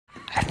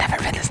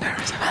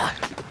hours of my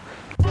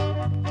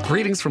life.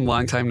 Greetings from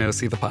Long Time No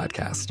See, the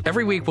podcast.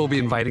 Every week, we'll be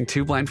inviting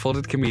two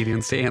blindfolded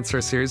comedians to answer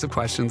a series of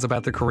questions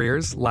about their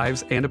careers,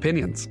 lives, and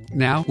opinions.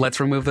 Now, let's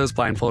remove those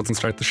blindfolds and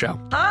start the show.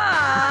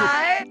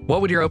 Hi!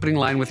 What would your opening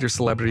line with your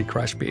celebrity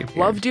crush be?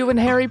 Loved you in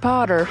Harry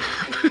Potter.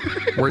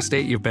 Worst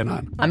date you've been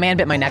on? A man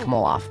bit my neck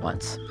mole off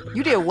once.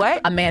 You did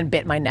what? A man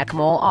bit my neck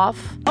mole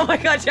off. Oh my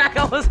God, Jack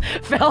almost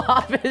fell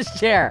off his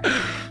chair.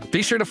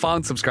 Be sure to follow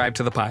and subscribe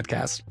to the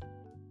podcast.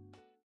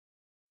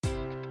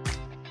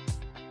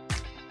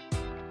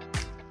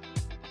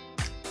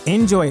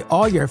 Enjoy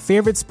all your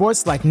favorite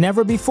sports like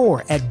never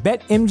before at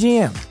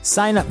BetMGM.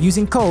 Sign up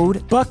using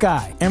code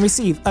Buckeye and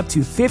receive up to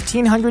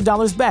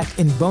 $1,500 back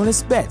in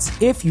bonus bets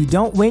if you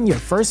don't win your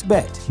first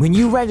bet. When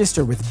you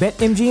register with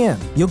BetMGM,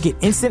 you'll get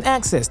instant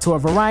access to a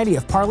variety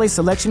of parlay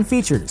selection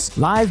features,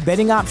 live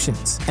betting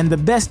options, and the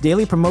best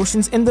daily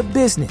promotions in the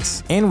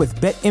business. And with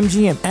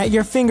BetMGM at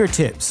your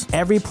fingertips,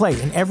 every play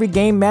and every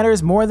game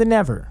matters more than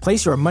ever.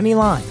 Place your money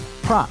line,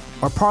 prop,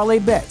 or parlay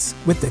bets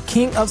with the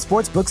king of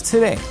sportsbooks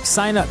today.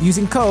 Sign up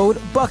using code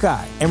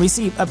Buckeye and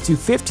receive up to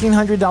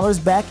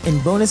 $1,500 back in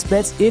bonus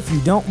bets if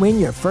you don't win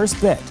your first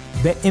bet.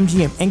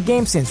 BetMGM and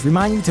GameSense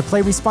remind you to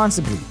play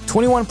responsibly.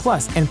 21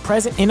 plus and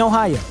present in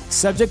Ohio,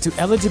 subject to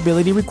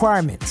eligibility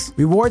requirements.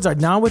 Rewards are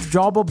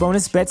non-withdrawable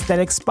bonus bets that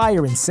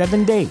expire in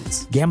 7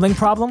 days. Gambling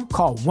problem?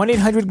 Call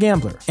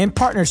 1-800-GAMBLER in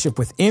partnership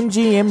with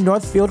MGM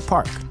Northfield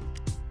Park.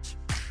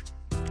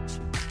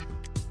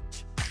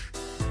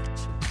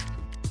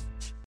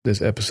 This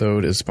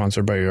episode is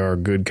sponsored by our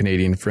good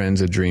Canadian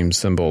friends at Dream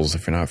Cymbals.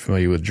 If you're not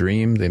familiar with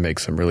Dream, they make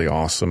some really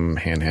awesome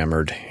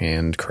hand-hammered,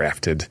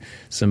 handcrafted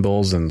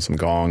cymbals and some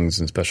gongs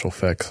and special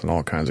effects and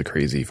all kinds of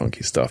crazy,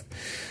 funky stuff.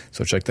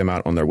 So check them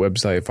out on their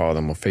website, follow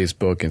them on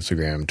Facebook,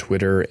 Instagram,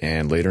 Twitter,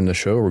 and later in the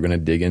show, we're going to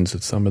dig into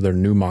some of their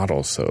new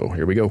models. So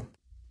here we go.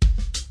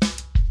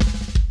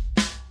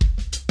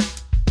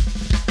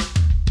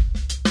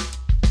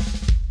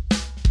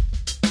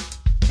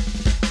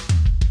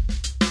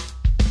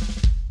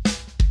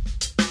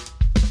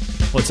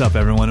 What's up,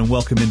 everyone, and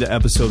welcome into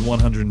episode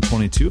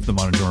 122 of the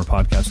Modern Drummer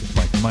Podcast with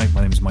Mike and Mike.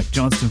 My name is Mike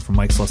Johnston from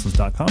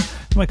Mike'sLessons.com,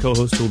 and my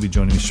co-host who will be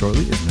joining me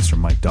shortly is Mr.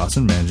 Mike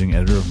Dawson, managing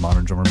editor of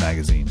Modern Drummer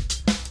Magazine.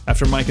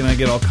 After Mike and I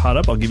get all caught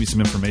up, I'll give you some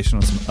information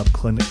on some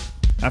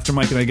After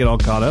Mike and I get all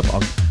caught up,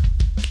 I'll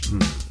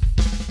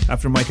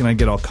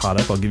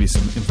give you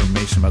some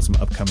information about some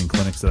upcoming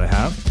clinics that I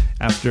have.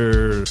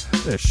 After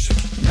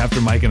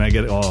Mike and I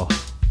get all...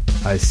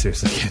 I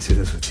seriously can't do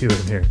this with you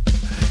in here.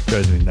 It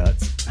drives me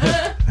nuts.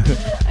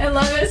 I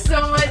love it so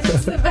much.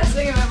 It's the best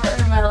thing I've ever heard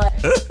in my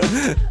life.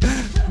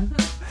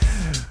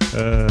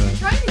 You're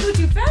trying to go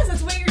too fast.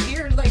 That's why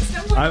you're like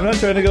stumbling. I'm not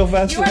trying to go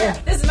fast at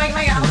all. This is Mike.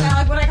 Like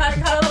when I caught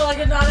a little like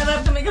a dog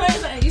up to me.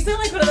 You sound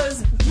like one of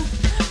those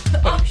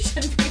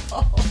auction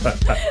people.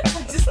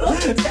 I just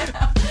looked it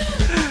down.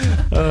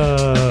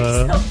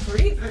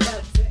 Self-breathe for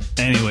God's sake.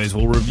 Anyways,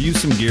 we'll review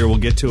some gear. We'll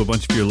get to a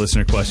bunch of your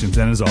listener questions.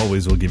 And as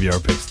always, we'll give you our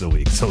picks of the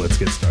week. So let's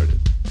get started.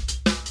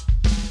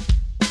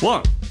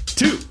 1,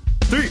 2,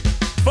 3,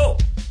 4.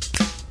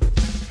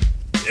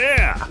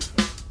 Yeah.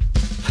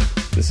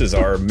 This is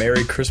our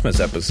Merry Christmas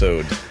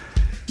episode.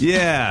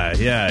 Yeah,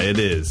 it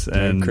is.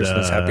 Merry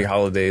Christmas, Happy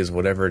Holidays,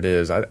 whatever it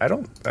is. I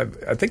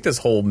think this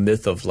whole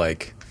myth of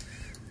like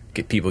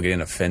people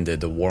getting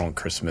offended, the war on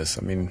Christmas.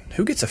 I mean,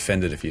 who gets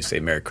offended if you say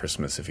Merry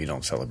Christmas if you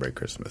don't celebrate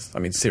Christmas? I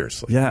mean,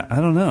 seriously. Yeah, I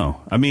don't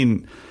know. I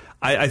mean,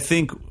 I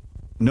think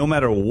no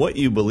matter what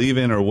you believe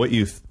in or what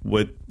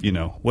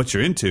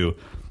you're into,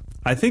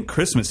 I think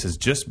Christmas has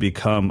just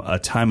become a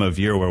time of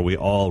year where we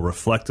all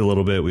reflect a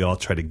little bit, we all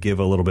try to give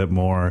a little bit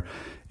more,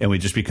 and we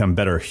just become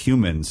better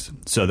humans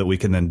so that we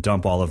can then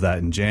dump all of that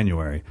in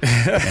January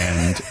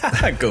and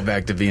go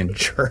back to being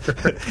jerk.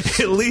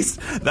 At least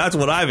that's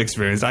what I've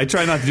experienced. I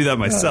try not to do that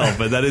myself,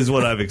 but that is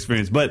what I've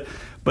experienced. But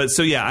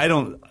so yeah, I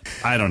don't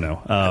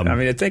know. I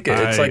mean, I think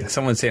it's like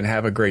someone saying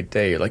 "Have a great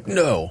day." You're like,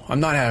 no,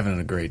 I'm not having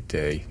a great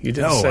day. You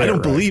didn't say I don't it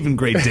right. believe in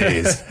great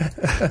days.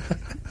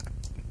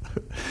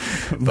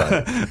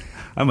 But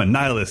I'm a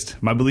nihilist.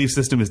 My belief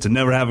system is to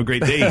never have a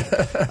great day.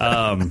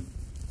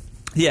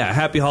 Yeah,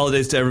 happy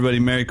holidays to everybody.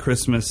 Merry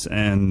Christmas,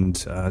 and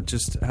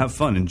just have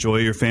fun. Enjoy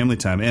your family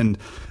time. And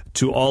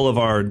to all of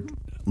our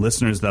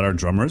listeners that are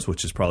drummers,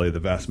 which is probably the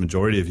vast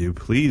majority of you,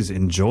 please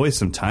enjoy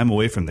some time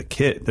away from the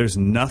kit. There's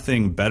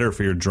nothing better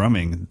for your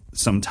drumming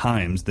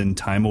sometimes than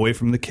time away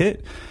from the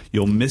kit.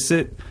 You'll miss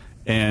it,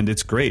 and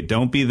it's great.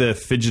 Don't be the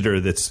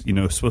fidgeter that's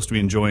supposed to be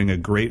enjoying a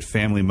great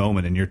family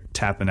moment and you're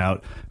tapping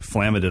out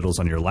flammadiddles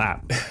on your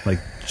lap.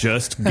 Like,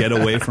 just get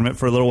away from it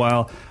for a little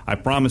while. I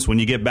promise when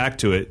you get back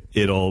to it,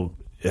 you'll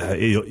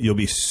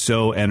be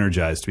so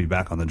energized to be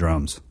back on the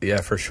drums.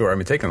 Yeah, for sure. I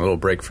mean, taking a little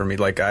break for me,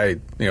 like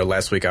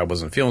last week I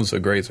wasn't feeling so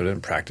great, so I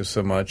didn't practice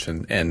so much.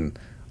 And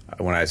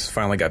when I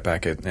finally got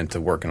back into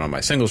working on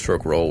my single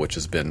stroke roll, which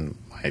has been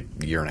my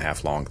 1.5 year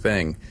long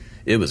thing,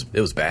 it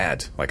was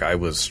bad. Like, I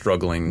was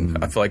struggling.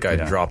 I feel like I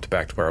dropped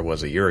back to where I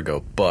was a year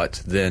ago.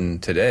 But then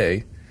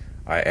today,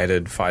 I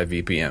added 5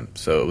 BPM.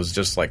 So it was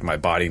just like my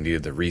body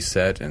needed to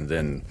reset, and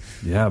then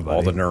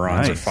all the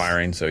neurons are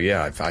firing. So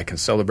yeah, if I can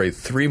celebrate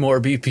 3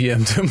 more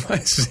BPM to my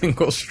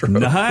single stroke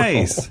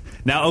Nice. roll.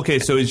 Now, okay,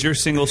 so is your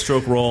single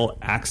stroke roll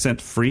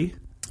accent free?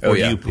 Or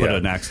do you put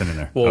an accent in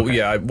there? Well,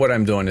 what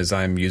I'm doing is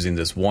I'm using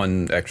this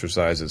one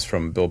exercise. It's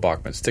from Bill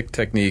Bachman's stick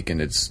technique, and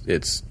it's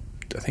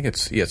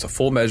a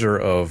full measure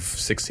of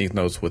 16th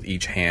notes with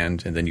each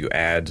hand, and then you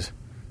add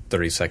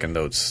 30-second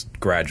notes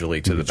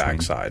gradually to the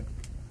backside.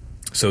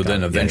 So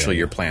then eventually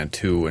you're playing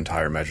 2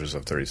 entire measures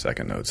of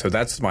 30-second notes. So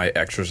that's my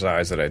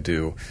exercise that I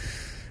do.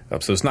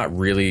 So it's not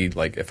really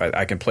like if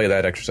I can play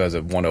that exercise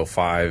at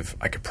 105,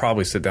 I could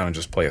probably sit down and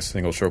just play a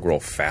single stroke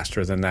roll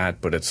faster than that,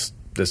 but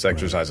this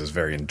exercise is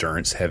very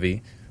endurance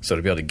heavy. So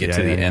to be able to get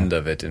to the end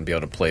of it and be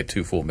able to play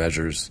 2 full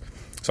measures.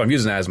 So I'm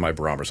using that as my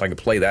barometer. So I can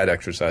play that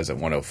exercise at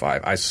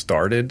 105. I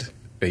started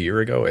a year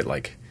ago at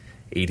like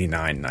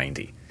 89,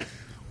 90.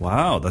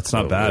 Wow, that's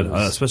not bad,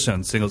 especially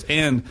on singles.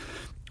 And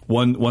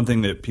one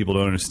thing that people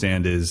don't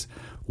understand is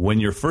when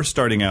you're first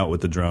starting out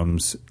with the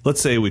drums,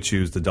 let's say we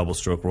choose the double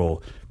stroke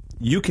roll,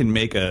 you can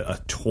make a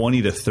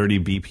 20 to 30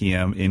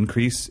 BPM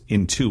increase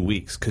in 2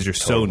 weeks because you're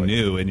so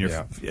new.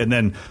 And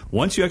then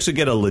once you actually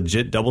get a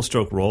legit double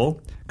stroke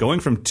roll, going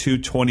from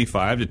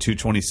 225 to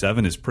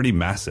 227 is pretty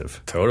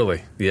massive.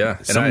 Totally,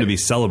 yeah. Something to be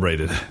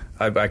celebrated.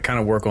 I kind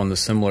of work on the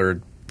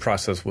similar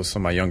process with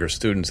some of my younger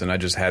students, and I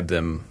just had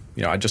them,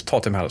 I just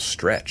taught them how to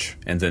stretch,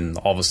 and then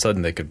all of a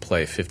sudden they could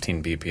play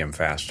 15 BPM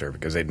faster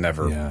because they'd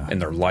never in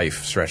their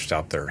life stretched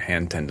out their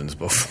hand tendons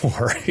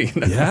before.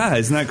 Yeah,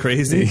 isn't that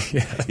crazy?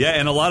 Yeah,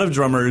 and a lot of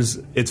drummers,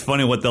 it's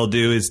funny what they'll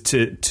do is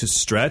to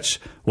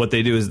stretch, what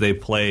they do is they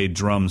play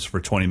drums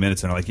for 20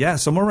 minutes, and they're like, yeah,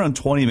 somewhere around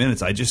 20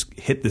 minutes I just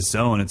hit the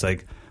zone. It's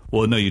like,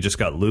 well, no, you just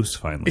got loose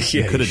finally.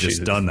 You could have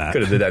just done that.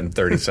 Could have did that in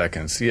 30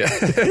 seconds. Yeah.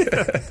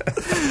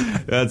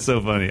 That's so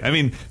funny. I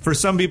mean, for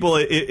some people,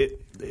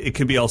 it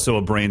could be also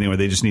a brain thing where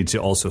they just need to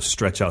also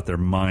stretch out their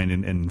mind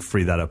and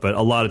free that up. But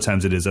a lot of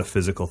times it is a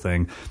physical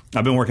thing.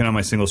 I've been working on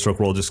my single stroke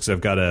roll just because I've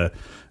got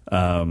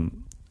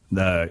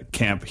the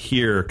camp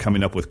here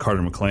coming up with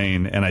Carter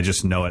McLean, and I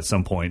just know at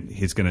some point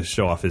he's going to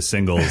show off his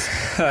singles.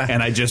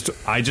 And I just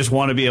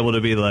want to be able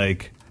to be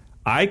like,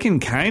 I can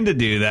kind of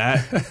do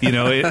that,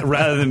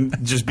 rather than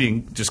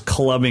just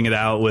clubbing it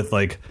out with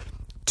like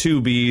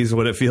 2 Bs,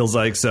 what it feels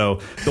like.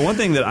 So the one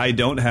thing that I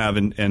don't have,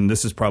 and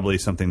this is probably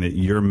something that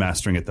you're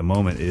mastering at the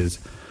moment, is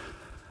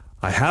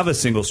I have a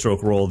single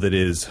stroke roll that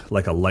is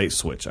like a light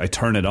switch. I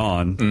turn it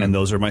on, and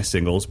those are my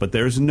singles, but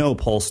there's no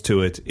pulse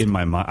to it in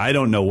my mind. I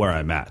don't know where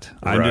I'm at.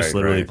 I'm just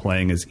literally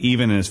playing as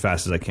even and as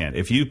fast as I can.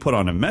 If you put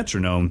on a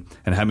metronome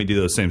and have me do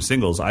those same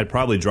singles, I'd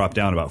probably drop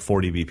down about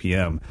 40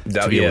 BPM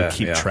to be able to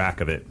keep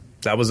track of it.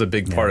 That was a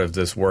big part of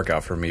this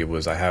workout for me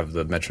was I have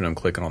the metronome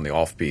clicking on the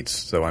offbeats,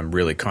 so I'm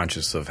really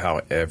conscious of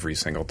how every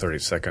single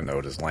 30-second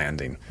note is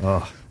landing.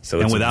 Oh. So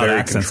and it's without very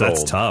accents, controlled.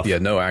 That's tough. Yeah,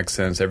 no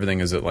accents.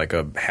 Everything is at like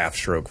a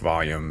half-stroke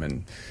volume,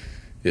 and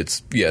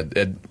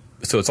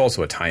so it's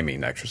also a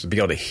timing exercise. To be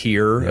able to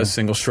hear a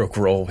single-stroke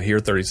roll, hear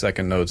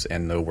 30-second notes,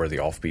 and know where the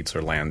offbeats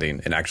are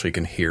landing, and actually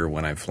can hear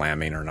when I'm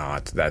flamming or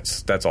not.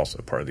 That's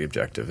also part of the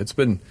objective. It's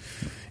been,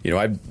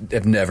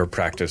 I've never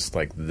practiced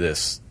like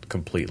this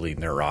completely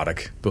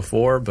neurotic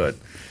before, but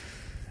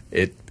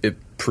it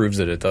proves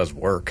that it does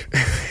work.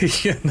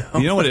 You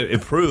know what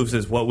it proves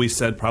is what we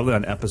said probably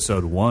on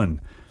episode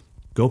 1.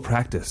 Go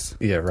practice.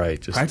 Yeah, right.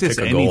 Just practice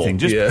pick anything.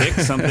 Just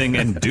pick something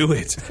and do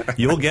it.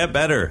 You'll get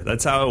better.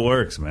 That's how it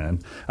works, man.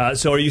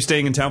 So are you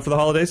staying in town for the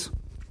holidays?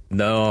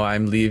 No,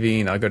 I'm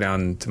leaving. I'll go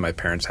down to my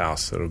parents'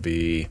 house. It'll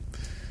be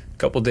a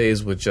couple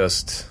days with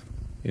just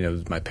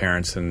my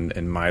parents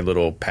and my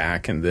little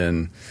pack, and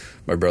then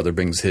my brother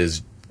brings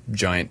his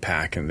giant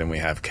pack, and then we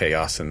have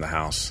chaos in the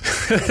house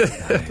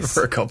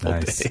for a couple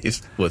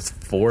days with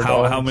 4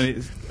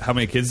 dogs. How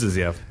many kids does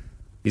he have?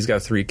 He's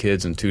got 3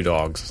 kids and 2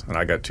 dogs, and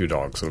I got 2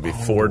 dogs. So it'll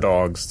be 4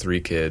 dogs, 3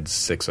 kids,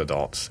 6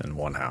 adults in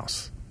one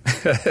house.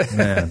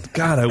 Man,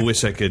 God, I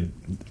wish I could.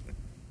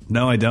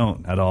 No, I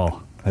don't at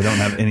all. I don't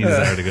have any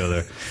desire to go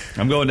there.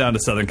 I'm going down to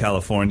Southern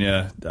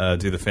California,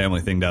 do the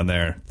family thing down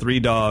there.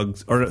 1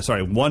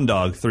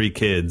 dog, 3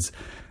 kids.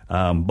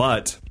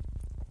 But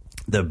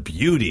the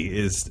beauty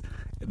is...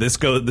 This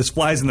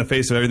flies in the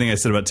face of everything I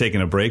said about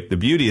taking a break. The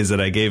beauty is that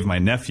I gave my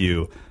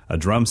nephew a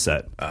drum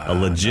set, a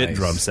legit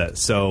drum set.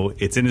 So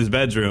it's in his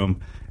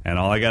bedroom, and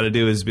all I got to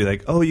do is be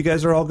like, oh, you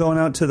guys are all going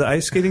out to the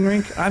ice skating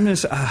rink? I'm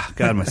just,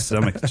 God, my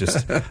stomach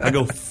just, I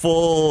go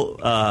full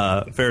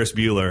Ferris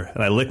Bueller,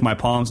 and I lick my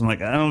palms. I'm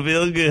like, I don't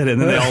feel good.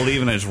 And then they all leave,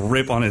 and I just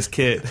rip on his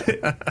kit.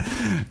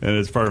 And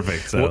it's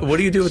perfect. So. What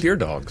do you do with your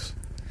dogs?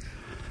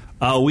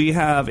 We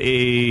have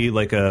a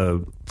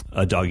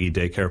doggy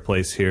daycare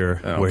place here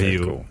where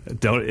you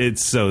don't.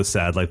 It's so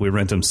sad. Like we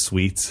rent them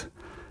suites.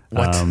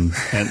 What? And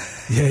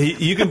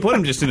you can put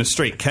them just in a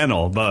straight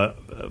kennel, but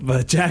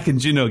Jack and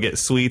Juno get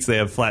suites. They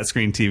have flat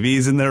screen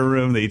TVs in their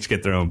room. They each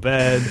get their own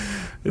bed.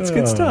 It's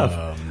good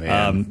stuff.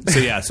 Man.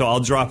 So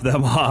I'll drop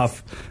them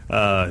off.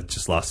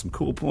 Just lost some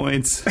cool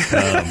points.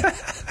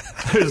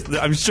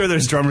 I'm sure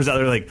there's drummers out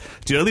there like,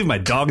 dude, I leave my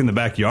dog in the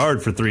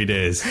backyard for 3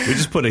 days. We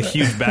just put a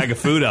huge bag of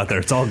food out there.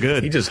 It's all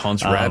good. He just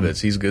hunts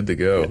rabbits. He's good to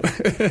go.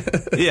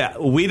 Yeah,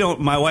 we don't.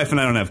 My wife and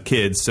I don't have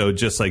kids, so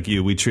just like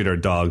you, we treat our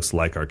dogs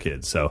like our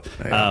kids. So,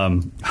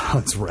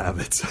 hunts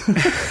rabbits.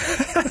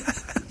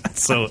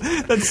 So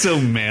that's so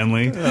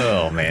manly.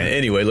 Oh man.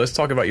 Anyway, let's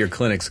talk about your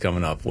clinics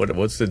coming up.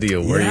 What's the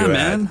deal? Where are you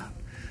man. at?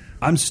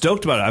 I'm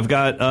stoked about it. I've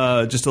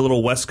got just a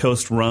little West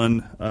Coast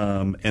run,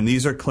 and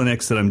these are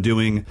clinics that I'm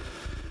doing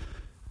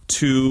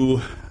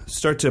to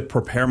start to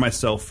prepare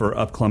myself for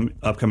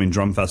upcoming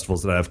drum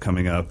festivals that I have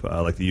coming up,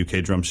 like the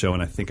UK Drum Show,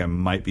 and I think I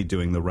might be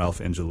doing the Ralph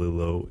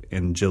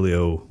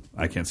Angilio.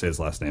 I can't say his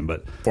last name,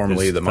 but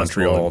formerly the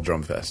Montreal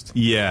Drum Fest.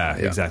 Yeah,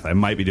 exactly. I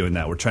might be doing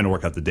that. We're trying to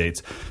work out the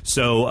dates.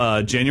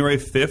 So January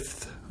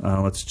 5th,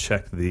 let's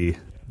check the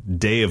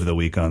day of the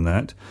week on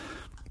that.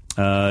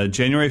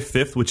 January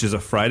 5th, which is a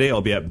Friday,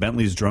 I'll be at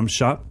Bentley's Drum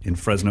Shop in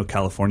Fresno,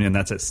 California, and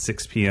that's at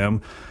 6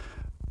 p.m.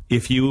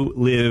 If you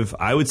live,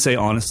 I would say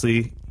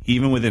honestly,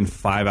 even within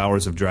 5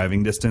 hours of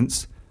driving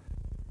distance,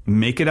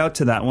 make it out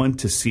to that one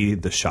to see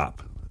the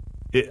shop.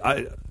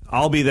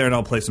 I'll be there and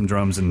I'll play some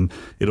drums and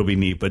it'll be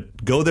neat,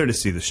 but go there to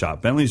see the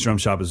shop. Bentley's Drum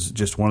Shop is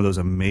just one of those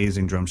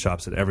amazing drum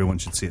shops that everyone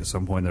should see at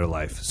some point in their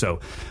life. So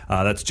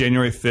that's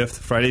January 5th,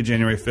 Friday,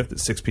 January 5th at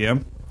 6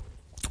 p.m.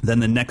 Then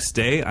the next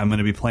day, I'm going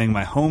to be playing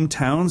my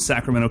hometown,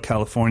 Sacramento,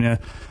 California.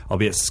 I'll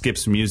be at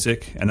Skip's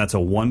Music, and that's a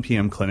 1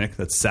 p.m. clinic.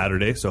 That's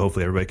Saturday, so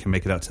hopefully everybody can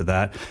make it out to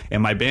that.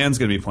 And my band's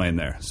going to be playing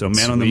there. So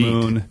Man on the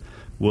Moon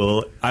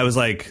I was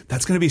like,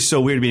 that's going to be so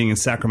weird being in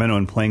Sacramento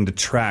and playing the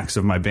tracks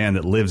of my band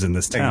that lives in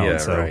this town. Yeah,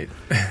 so, right.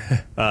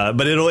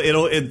 But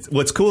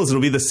what's cool is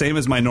it'll be the same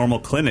as my normal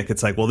clinic.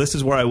 It's like, well, this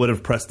is where I would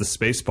have pressed the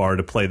space bar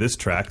to play this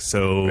track.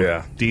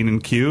 So Dean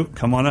and Q,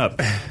 come on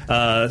up.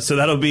 So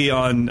that'll be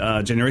on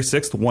January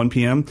 6th, 1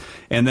 p.m.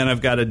 And then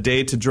I've got a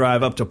day to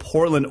drive up to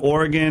Portland,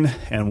 Oregon.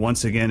 And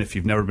once again, if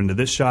you've never been to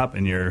this shop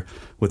and you're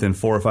within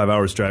 4 or 5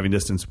 hours driving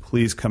distance,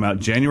 please come out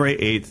January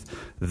 8th.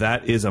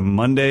 That is a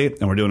Monday,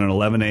 and we're doing an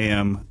 11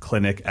 a.m.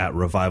 clinic at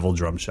Revival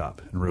Drum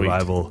Shop. And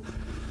Revival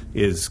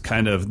is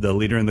kind of the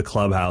leader in the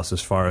clubhouse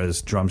as far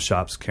as drum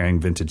shops carrying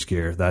vintage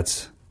gear.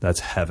 That's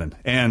heaven.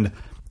 And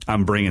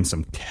I'm bringing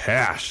some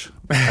cash.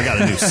 I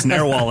got a new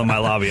snare wall in my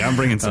lobby. I'm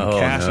bringing some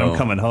cash, and I'm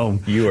coming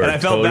home. You are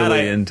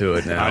totally into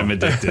it now. I'm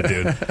addicted,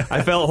 dude.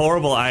 I felt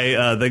horrible.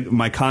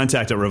 My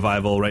contact at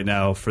Revival right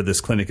now for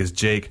this clinic is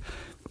Jake,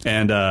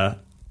 and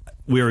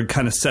we were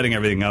kind of setting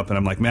everything up, and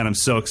I'm like, man, I'm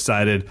so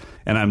excited,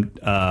 and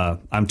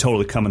I'm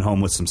totally coming home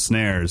with some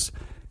snares.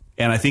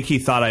 And I think he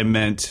thought I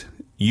meant,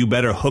 you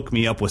better hook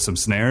me up with some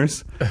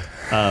snares.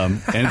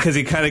 And because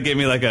he kind of gave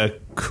me like a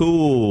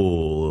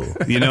cool,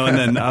 and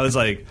then I was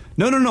like,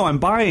 no, I'm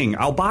buying.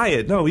 I'll buy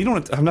it. No, you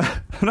don't. I'm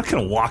not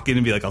going to walk in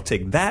and be like, I'll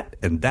take that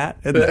and that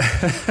and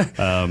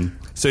that.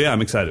 So yeah,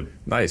 I'm excited.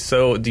 Nice.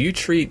 So do you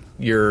treat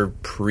your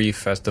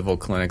pre-festival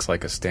clinics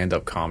like a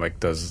stand-up comic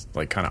does,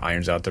 like kind of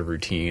irons out the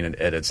routine and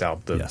edits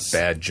out the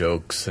bad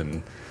jokes?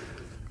 And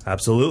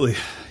absolutely.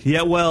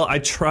 Yeah, well, I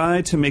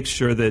try to make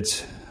sure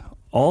that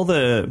all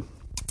the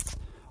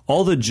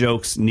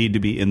jokes need to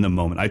be in the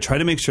moment. I try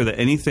to make sure that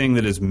anything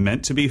that is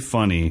meant to be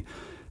funny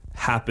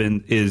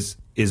is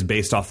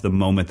based off the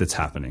moment that's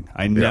happening.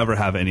 I never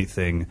have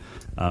anything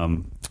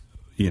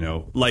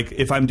like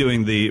if I'm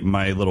doing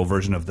my little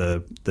version of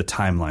the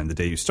timeline, the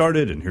day you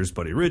started, and here's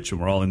Buddy Rich, and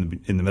we're all in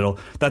the middle.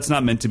 That's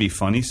not meant to be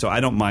funny, so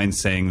I don't mind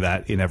saying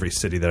that in every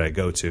city that I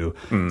go to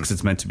because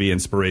it's meant to be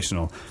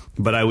inspirational.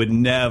 But I would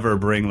never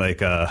bring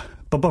like a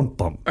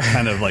bum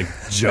kind of like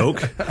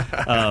joke.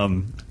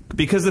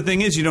 Because the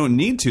thing is, you don't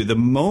need to. The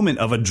moment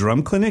of a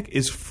drum clinic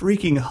is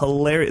freaking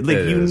hilarious.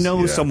 Like,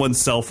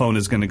 someone's cell phone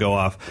is going to go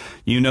off.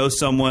 When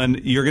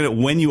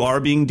you are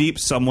being deep,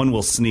 someone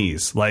will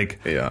sneeze.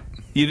 Like,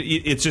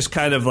 it's just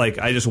kind of like,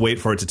 I just wait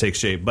for it to take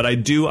shape. But I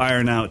do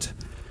iron out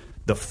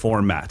the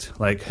format.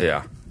 Like,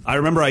 I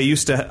remember I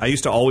used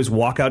to always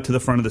walk out to the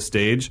front of the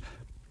stage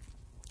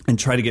and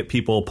try to get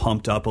people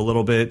pumped up a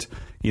little bit.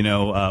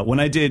 When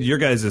I did your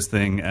guys'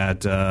 thing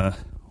at...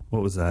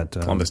 what was that?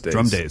 Columbus Days.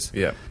 Drum Days.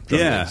 Yeah.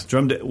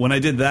 Drum Days. When I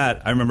did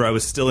that, I remember I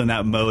was still in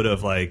that mode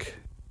of like,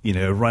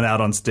 run out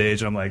on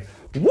stage and I'm like,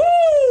 woo!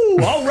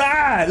 All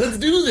right, let's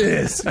do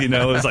this. It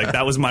was like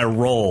that was my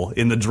role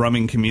in the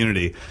drumming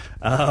community.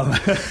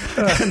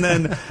 And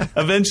then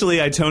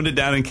eventually I toned it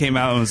down and came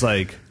out and was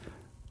like,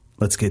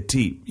 let's get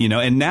deep.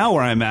 And now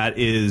where I'm at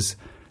is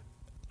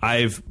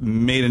I've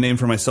made a name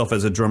for myself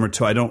as a drummer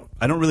too. I don't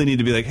really need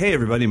to be like, hey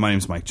everybody, my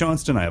name's Mike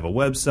Johnston. I have a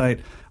website.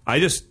 I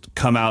just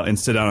come out and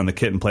sit down on the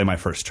kit and play my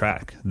first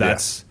track.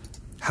 That's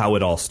how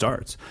it all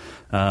starts.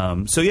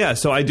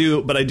 So I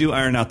do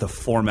iron out the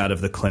format of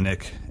the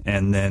clinic,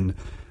 and then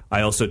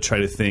I also try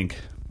to think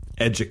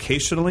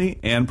educationally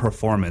and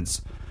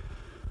performance.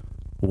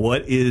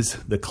 What is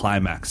the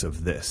climax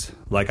of this?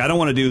 Like, I don't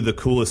want to do the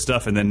coolest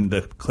stuff and then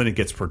the clinic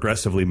gets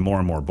progressively more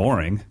and more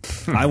boring.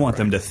 I want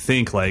them to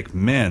think like,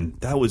 man,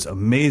 that was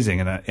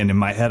amazing. And in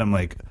my head, I'm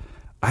like,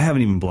 I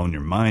haven't even blown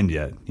your mind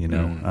yet, you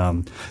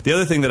know. The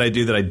other thing that I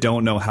do that I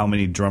don't know how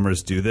many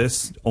drummers do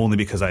this, only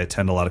because I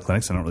attend a lot of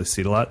clinics, I don't really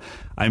see it a lot,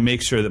 I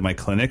make sure that my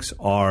clinics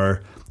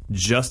are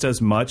just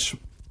as much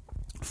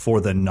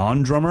for the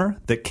non-drummer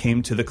that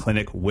came to the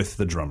clinic with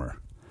the drummer.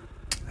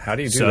 How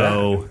do you do that?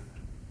 So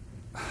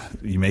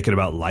you make it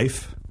about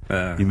life.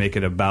 You make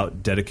it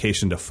about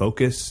dedication to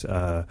focus.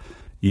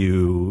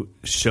 You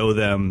show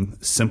them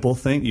simple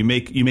things. You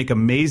make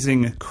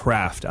amazing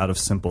craft out of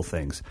simple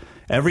things.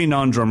 Every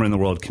non-drummer in the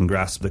world can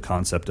grasp the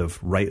concept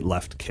of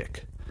right-left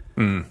kick.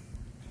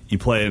 You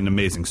play an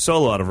amazing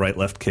solo out of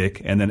right-left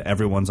kick, and then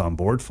everyone's on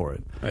board for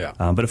it. Yeah.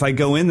 But if I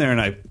go in there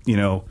and I,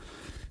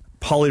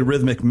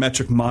 polyrhythmic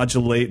metric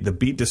modulate the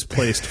beat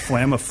displaced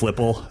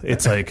flamma-flipple,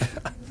 it's like,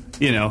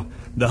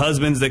 the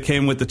husbands that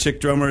came with the chick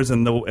drummers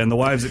and the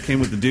wives that came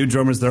with the dude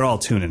drummers, they're all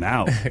tuning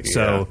out.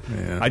 So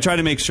I try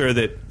to make sure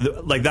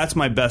that that's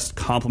my best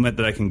compliment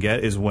that I can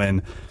get is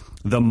when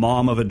the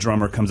mom of a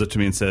drummer comes up to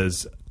me and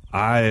says,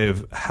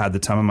 I've had the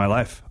time of my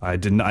life. I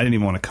didn't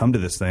even want to come to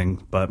this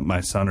thing, but my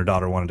son or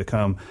daughter wanted to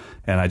come,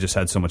 and I just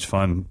had so much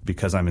fun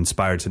because I'm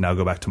inspired to now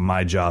go back to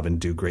my job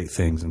and do great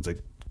things. And it's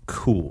like,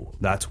 cool.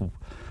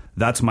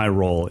 That's my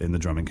role in the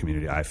drumming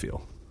community, I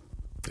feel.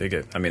 Dig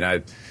it. I mean,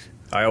 I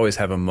always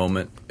have a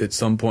moment at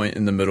some point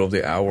in the middle of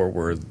the hour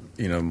where,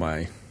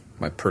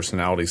 my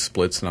personality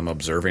splits and I'm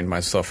observing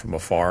myself from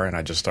afar and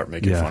I just start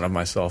making fun of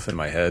myself in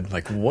my head.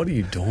 Like, what are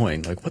you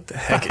doing? Like, what the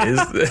heck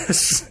is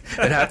this?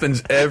 It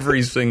happens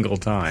every single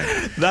time.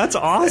 That's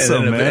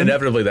awesome, and then, man.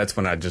 Inevitably, that's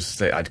when I'd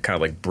kind of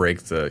like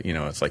break the,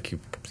 it's like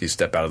you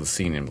step out of the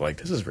scene and be like,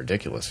 this is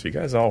ridiculous. You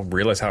guys all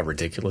realize how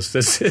ridiculous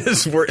this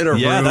is? We're in a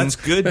room. Yeah, that's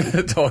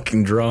good.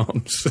 Talking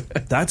drums.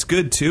 That's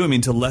good, too. I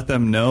mean, to let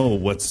them know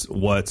what's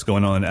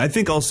going on. I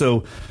think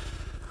also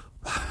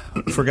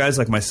for guys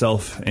like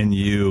myself and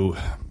you,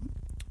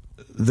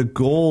 the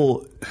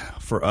goal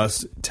for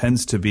us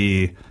tends to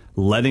be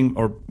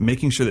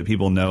making sure that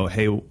people know,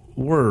 hey,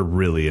 we're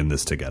really in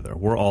this together.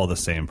 We're all the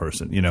same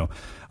person.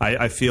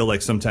 I feel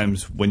like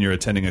sometimes when you're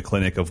attending a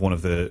clinic of one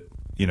of the,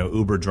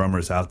 Uber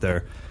drummers out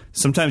there,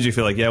 sometimes you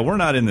feel like, we're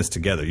not in this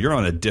together. You're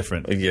on a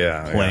different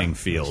playing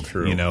field,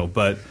 true.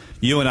 But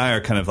you and I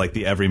are kind of like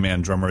the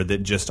everyman drummer that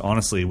just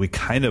honestly, we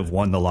kind of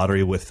won the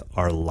lottery with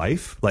our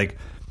life. Like,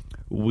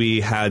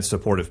 we had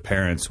supportive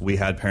parents. We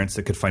had parents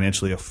that could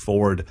financially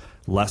afford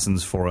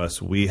lessons for us.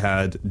 We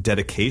had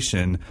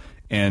dedication,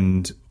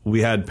 and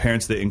we had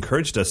parents that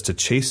encouraged us to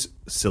chase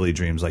silly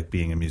dreams like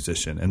being a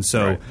musician. And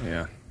so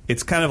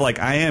it's kind of like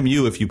I am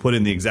you if you put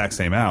in the exact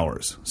same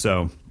hours.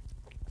 So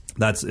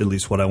that's at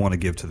least what I want to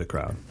give to the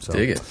crowd. So.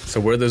 Dig it. So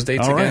what are those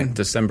dates All again? right.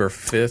 December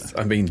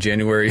 5th.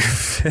 January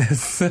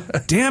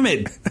 5th. Damn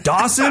it,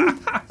 Dawson.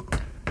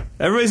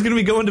 Everybody's going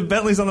to be going to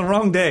Bentley's on the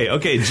wrong day.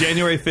 Okay,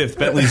 January 5th,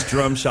 Bentley's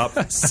Drum Shop,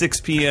 6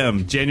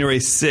 p.m. January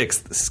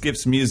 6th,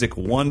 Skips Music,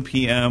 1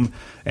 p.m.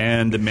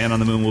 And Man on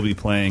the Moon will be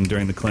playing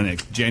during the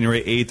clinic.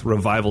 January 8th,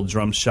 Revival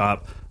Drum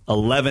Shop,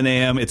 11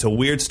 a.m. It's a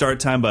weird start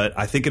time, but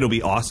I think it'll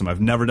be awesome.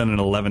 I've never done an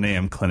 11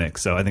 a.m. clinic,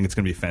 so I think it's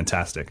going to be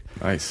fantastic.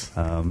 Nice.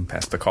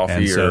 Pass the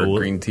coffee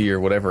green tea or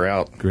whatever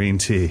out. Green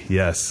tea,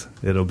 yes.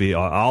 It'll be.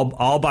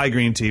 I'll buy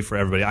green tea for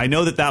everybody. I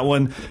know that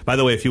one. By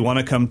the way, if you want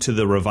to come to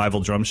the Revival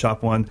Drum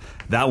Shop one,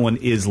 that one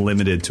is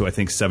limited to I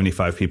think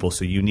 75 people.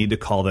 So you need to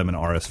call them an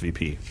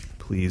RSVP.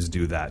 Please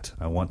do that.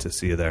 I want to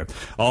see you there.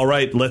 All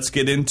right, let's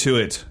get into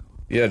it.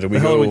 Yeah, What the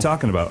hell are we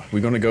talking about?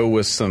 We going to go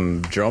with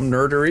some drum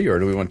nerdery, or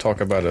do we want to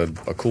talk about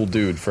a cool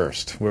dude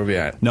first? Where are we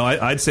at? No,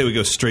 I'd say we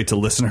go straight to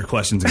listener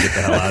questions and get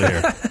the hell out of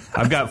here.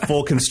 I've got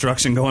full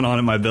construction going on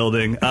in my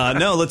building.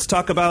 No, let's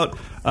talk about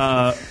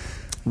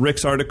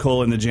Rick's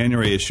article in the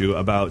January issue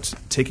about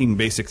taking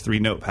basic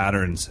 3-note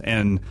patterns.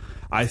 And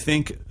I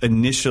think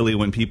initially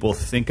when people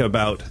think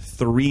about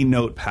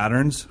 3-note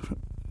patterns,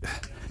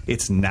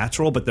 it's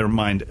natural, but their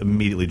mind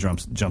immediately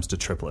jumps to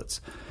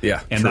triplets.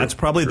 Yeah, and that's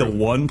probably the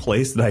one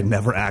place that I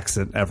never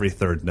accent every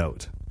third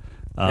note.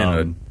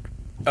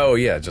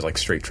 Just like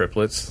straight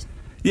triplets.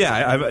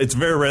 Yeah, it's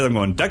very rare that I'm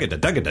going dugga da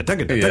dugga da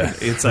dugga da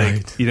dugga. It's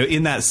like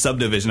in that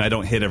subdivision, I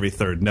don't hit every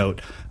third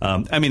note.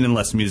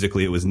 Unless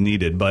musically it was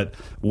needed. But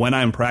when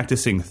I'm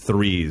practicing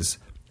threes,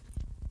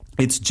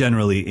 it's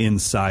generally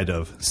inside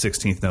of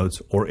 16th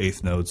notes or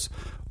 8th notes.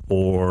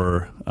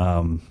 Or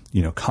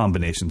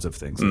combinations of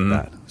things like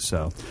that.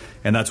 So,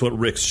 and that's what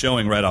Rick's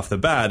showing right off the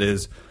bat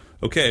is,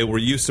 okay, we're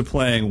used to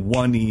playing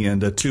 1E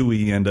and a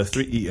 2E and a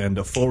 3E and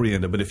a 4E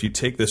and but if you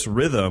take this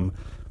rhythm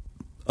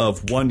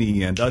of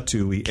 1E and a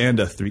 2E and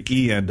a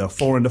 3E and a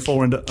 4 and a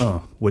 4 and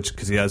a which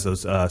because he has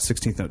those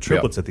 16th note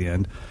triplets at the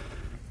end.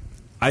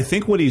 I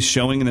think what he's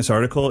showing in this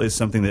article is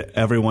something that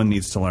everyone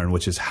needs to learn,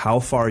 which is how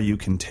far you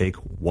can take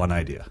one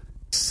idea.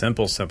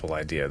 Simple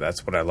idea.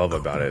 That's what I love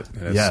about it.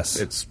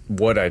 It's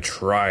what I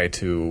try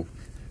to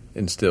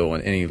instill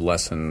in any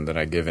lesson that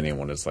I give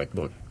anyone. Is like,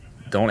 look,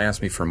 don't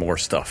ask me for more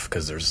stuff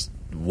because there's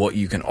what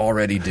you can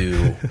already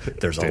do.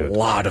 There's a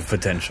lot of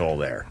potential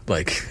there.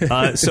 Like,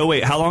 so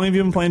wait, how long have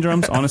you been playing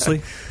drums?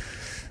 Honestly,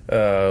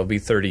 It'll be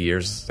 30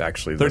 years,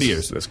 actually. 30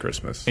 years. This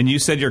Christmas. And you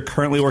said you're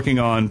currently working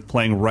on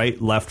playing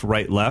right, left.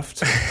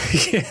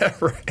 Yeah,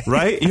 right.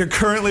 Right? You're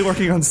currently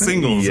working on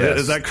singles. Yes.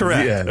 Is that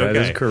correct? Yeah, that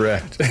is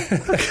correct.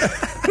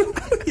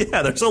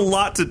 Yeah, there's a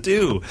lot to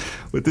do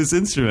with this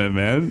instrument,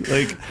 man.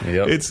 Like,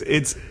 Yep.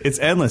 it's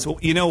endless.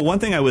 You know, one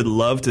thing I would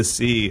love to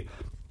see,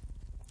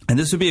 and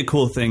this would be a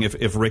cool thing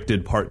if Rick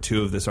did part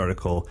 2 of this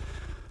article.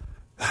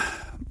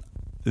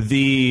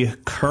 The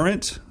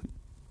current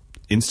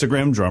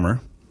Instagram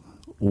drummer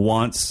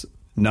wants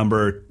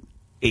number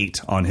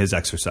 8 on his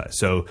exercise.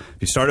 So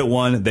if you start at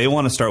 1, they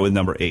want to start with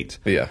number 8.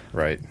 Yeah,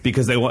 right.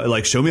 Because they want,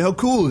 like, show me how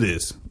cool it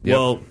is. Yep.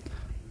 Well,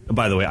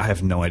 by the way, I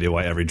have no idea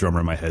why every drummer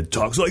in my head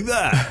talks like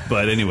that.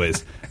 But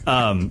anyways,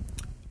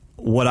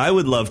 what I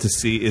would love to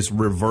see is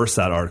reverse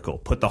that article.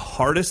 Put the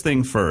hardest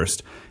thing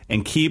first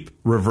and keep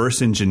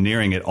reverse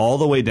engineering it all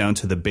the way down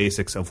to the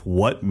basics of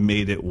what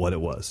made it what it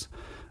was.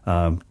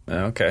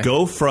 Okay.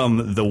 Go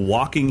from the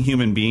walking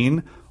human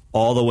being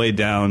all the way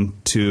down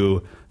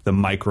to the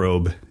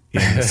microbe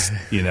in,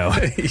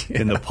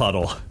 in the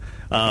puddle.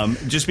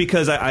 Just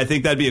because I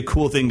think that'd be a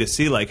cool thing to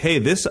see. Like, hey,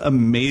 this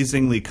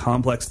amazingly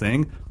complex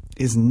thing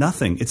is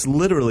nothing. It's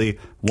literally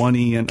 1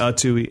 E and a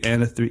 2 E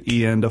and a 3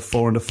 E and a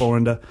 4 and a 4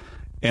 and a...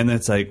 And then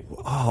it's like,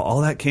 oh,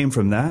 all that came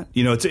from that?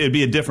 You know, it'd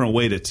be a different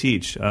way to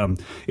teach.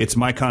 It's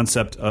my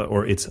concept,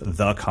 or it's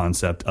the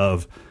concept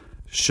of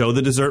show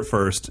the dessert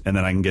first, and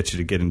then I can get you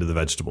to get into the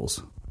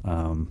vegetables.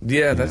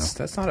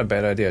 That's not a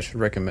bad idea. I should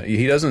recommend.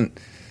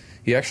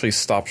 He actually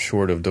stopped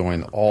short of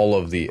doing all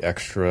of the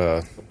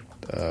extra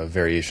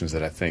variations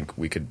that I think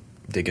we could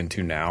dig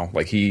into now.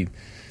 Like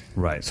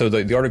Right. So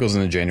the article's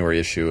in the January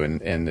issue,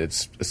 and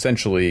it's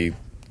essentially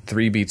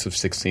 3 beats of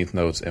 16th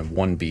notes and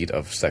 1 beat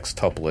of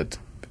sextuplet,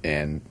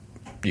 and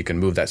you can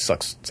move that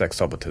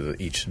sextuplet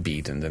to each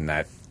beat, and then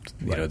that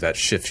that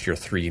shifts your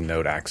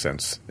 3-note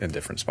accents in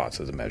different spots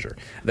as a measure.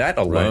 That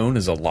alone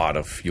is a lot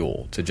of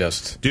fuel to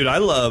just... Dude, I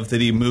love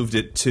that he moved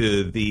it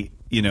to the,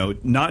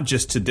 not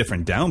just to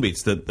different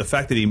downbeats. The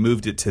fact that he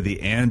moved it to the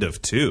and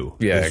of 2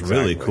 is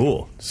really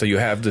cool. So you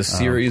have this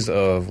series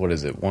of,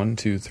 1,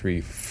 2,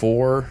 3,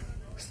 4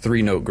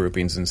 3-note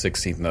groupings in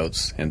 16th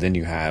notes, and then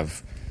you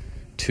have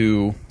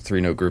 2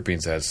 3-note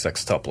groupings as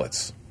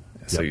sextuplets.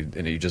 So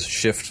you just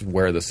shift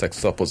where the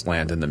sextuplets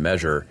land in the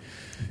measure,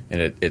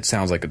 and it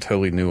sounds like a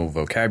totally new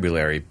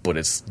vocabulary, but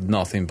it's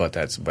nothing but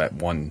that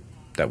one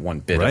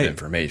bit of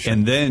information.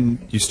 And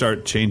then you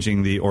start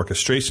changing the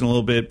orchestration a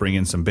little bit, bring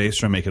in some bass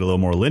drum, make it a little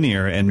more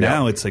linear, and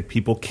now it's like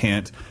people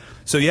can't...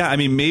 So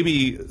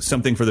maybe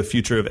something for the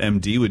future of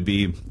MD would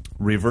be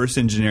reverse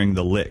engineering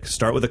the lick.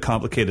 Start with a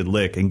complicated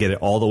lick and get it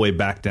all the way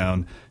back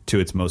down to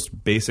its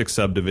most basic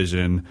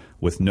subdivision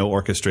with no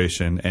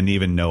orchestration and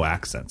even no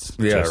accents.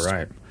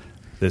 Right.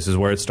 This is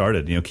where it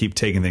started. Keep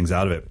taking things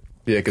out of it.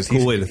 Yeah, because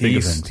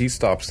he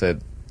stops at...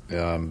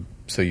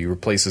 so he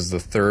replaces the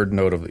 3rd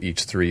note of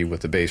each 3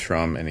 with the bass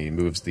drum, and he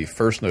moves the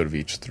 1st note of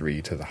each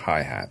 3 to the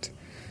hi-hat.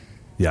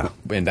 Yeah.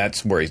 And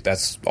that's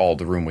all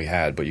the room we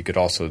had. But you could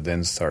also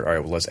then start, all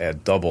right, well, let's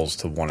add doubles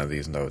to one of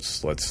these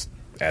notes. Let's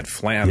add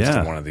flams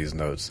to one of these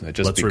notes. And it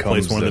just let's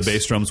replace one of the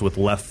bass drums with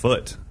left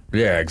foot.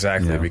 Yeah,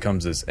 exactly. Yeah. It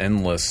becomes this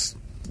endless,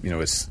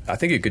 I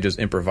think you could just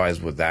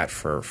improvise with that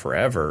for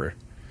forever.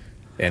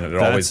 And it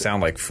would always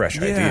sound like fresh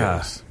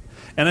ideas.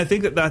 And I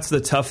think that's the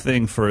tough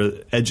thing for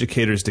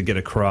educators to get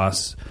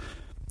across.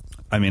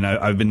 I mean,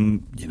 I've been,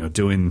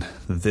 doing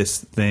this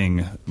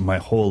thing my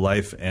whole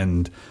life,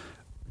 and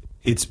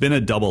it's been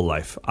a double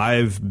life.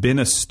 I've been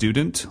a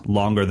student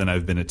longer than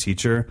I've been a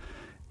teacher,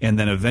 and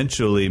then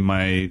eventually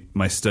my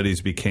studies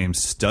became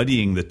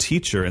studying the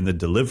teacher and the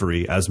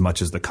delivery as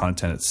much as the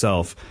content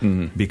itself,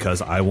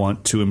 because I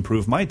want to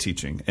improve my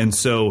teaching. And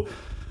so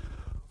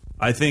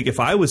I think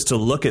if I was to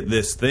look at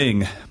this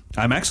thing,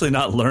 I'm actually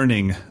not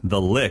learning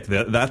the lick.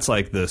 That's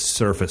like the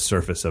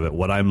surface of it.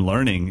 What I'm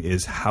learning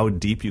is how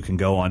deep you can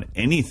go on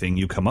anything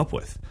you come up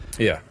with.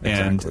 Yeah,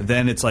 exactly. And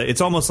then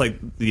it's almost like,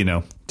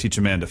 teach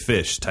a man to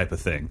fish type of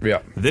thing.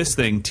 Yeah. This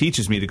thing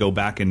teaches me to go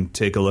back and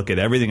take a look at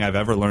everything I've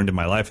ever learned in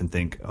my life and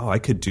think, I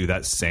could do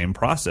that same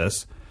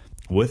process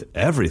with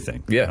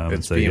everything. Yeah,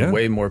 it's being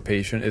way more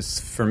patient. It's,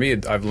 for me,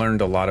 I've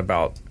learned a lot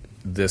about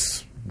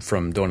this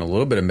from doing a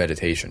little bit of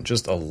meditation,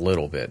 just a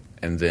little bit.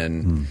 And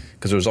then,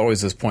 because there's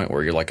always this point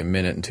where you're like a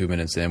minute and 2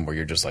 minutes in where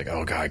you're just like,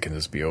 oh God, can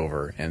this be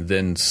over? And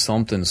then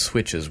something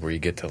switches where you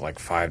get to like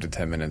 5 to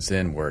 10 minutes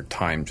in where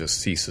time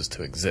just ceases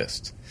to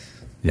exist.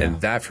 Yeah.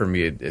 And that for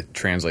me, it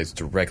translates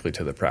directly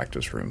to the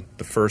practice room.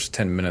 The first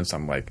 10 minutes,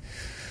 I'm like,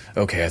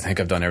 okay, I think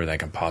I've done everything I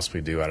can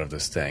possibly do out of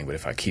this thing. But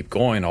if I keep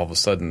going, all of a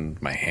sudden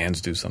my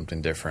hands do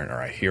something different,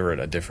 or I hear it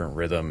a different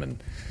rhythm,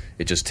 and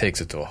it just takes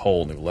it to a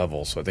whole new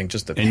level. So I think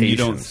just the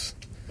patience.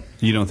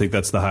 You don't think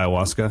that's the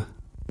ayahuasca or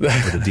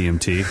the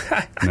DMT?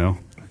 No.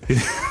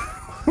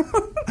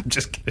 I'm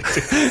just kidding.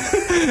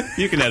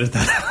 You can edit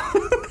that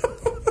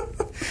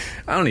out.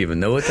 I don't even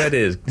know what that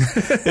is.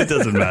 It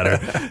doesn't matter.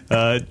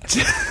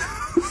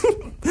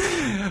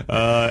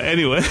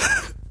 Anyway,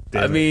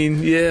 I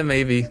mean, yeah,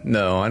 maybe.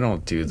 No, I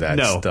don't do that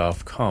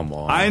stuff. Come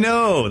on. I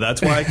know.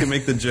 That's why I can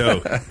make the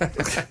joke.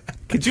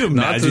 Could you imagine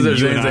Not that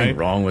there's you anything and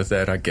wrong with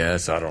that, I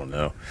guess. I don't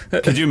know.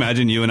 Could you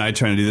imagine you and I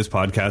trying to do this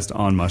podcast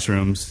on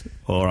mushrooms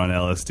or on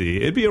LSD?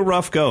 It'd be a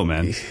rough go,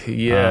 man.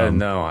 Yeah,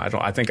 no, I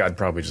don't. I think I'd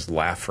probably just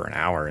laugh for an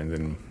hour and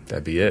then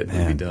that'd be it.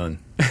 It'd be done.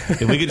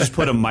 If we could just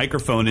put a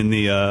microphone in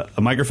the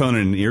a microphone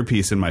and an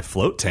earpiece in my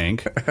float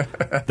tank,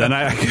 then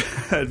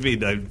I'd be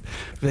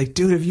like,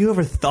 dude, have you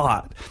ever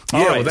thought?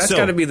 Yeah, well, that's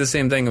got to be the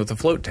same thing with the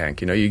float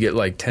tank. You know, you get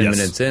like 10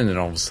 minutes in, and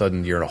all of a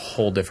sudden you're in a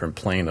whole different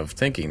plane of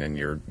thinking, and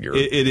you're.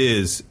 It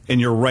is,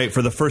 and you're right.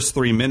 For the first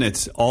 3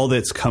 minutes, all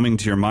that's coming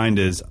to your mind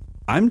is,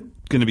 I'm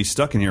going to be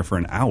stuck in here for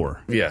an hour.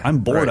 Yeah, I'm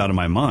bored out of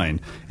my mind,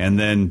 and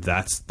then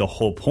that's the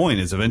whole point.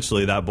 Is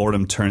eventually that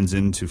boredom turns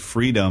into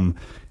freedom.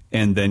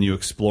 And then you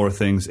explore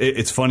things.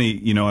 It's funny,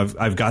 you know,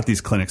 I've got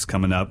these clinics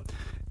coming up,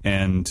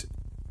 and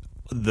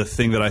the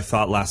thing that I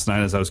thought last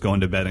night as I was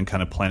going to bed and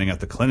kind of planning out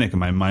the clinic,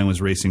 and my mind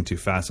was racing too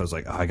fast. I was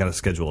like, I got to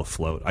schedule a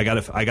float. I got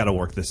to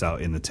work this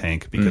out in the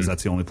tank because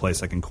that's the only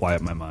place I can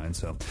quiet my mind.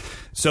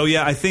 So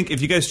yeah, I think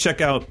if you guys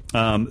check out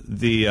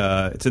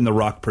it's in the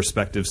Rock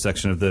Perspective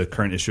section of the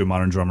current issue of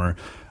Modern Drummer,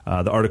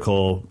 the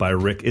article by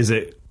Rick. Is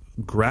it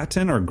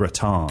Gratton or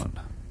Gratton?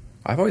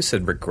 I've always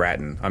said Rick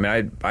Gratton. I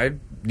mean,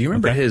 do you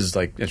remember his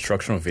like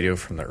instructional video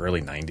from the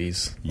early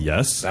 90s?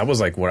 Yes. That was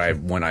like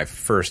when I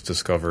first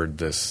discovered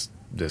this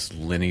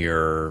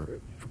linear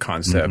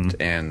concept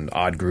and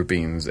odd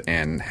groupings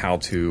and how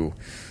to,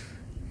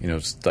 you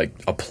know, like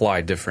apply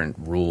different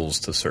rules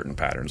to certain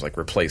patterns, like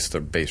replace the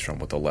bass drum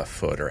with the left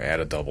foot or add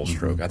a double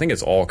stroke. I think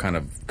it's all kind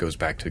of goes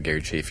back to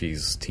Gary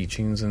Chaffee's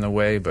teachings in a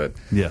way, but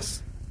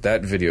yes.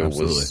 That video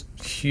was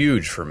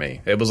huge for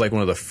me. It was like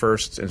one of the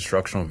first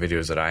instructional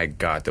videos that I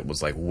got that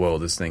was like, whoa,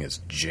 this thing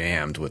is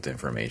jammed with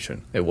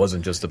information. It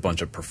wasn't just a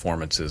bunch of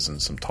performances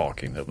and some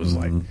talking. It was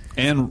like...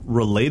 And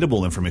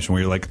relatable information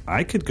where you're like,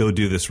 I could go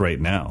do this right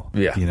now.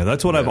 Yeah. You know,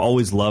 that's what I've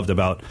always loved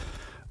about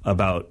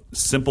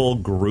simple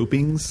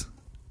groupings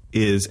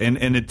is, and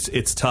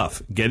it's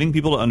tough. Getting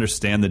people to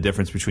understand the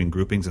difference between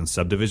groupings and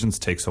subdivisions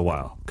takes a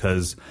while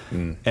because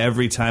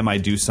every time I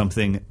do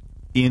something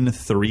in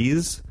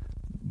threes...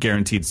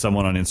 guaranteed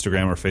someone on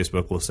Instagram or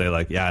Facebook will say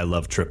like, yeah, I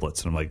love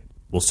triplets. And I'm like,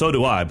 well, so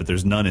do I, but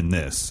there's none in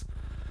this.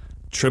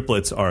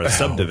 Triplets are a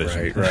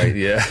subdivision. Right,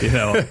 yeah. You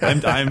know,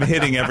 I'm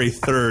hitting every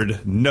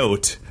third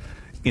note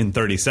in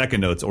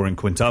 30-second notes or in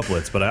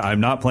quintuplets, but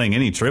I'm not playing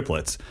any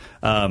triplets.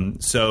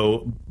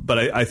 But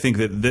I think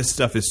that this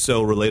stuff is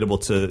so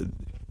relatable to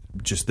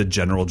just the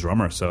general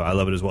drummer. So I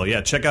love it as well. Yeah,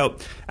 check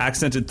out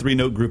Accented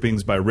 3-Note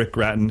Groupings by Rick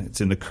Gratton.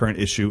 It's in the current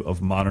issue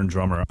of Modern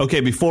Drummer.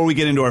 Okay, before we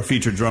get into our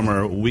featured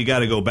drummer, we got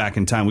to go back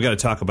in time. We got to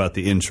talk about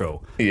the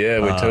intro. Yeah,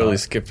 we totally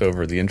skipped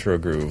over the intro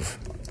groove.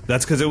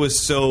 That's because it was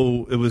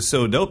so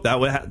dope. That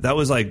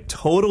was like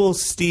total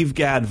Steve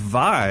Gadd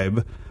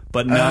vibe,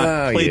 but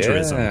not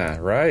plagiarism. Yeah,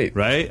 right.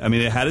 Right? I mean,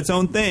 it had its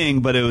own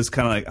thing, but it was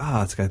kind of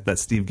like, it's got that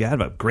Steve Gadd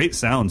vibe. Great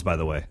sounds, by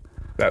the way.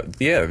 A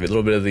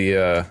little bit of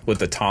the with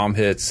the tom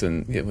hits,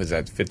 and it was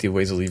that 50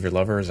 Ways to Leave Your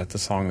Lover. Is that the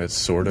song that's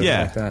sort of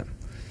like that?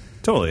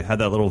 Totally had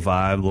that little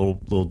vibe,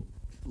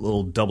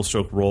 little double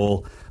stroke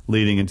roll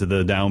leading into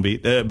the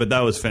downbeat. But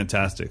that was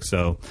fantastic.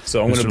 So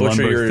I'm going to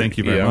butcher thank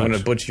you very much. I'm going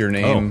to butcher your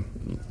name.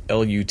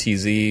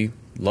 Lutz,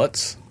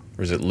 Lutz,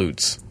 or is it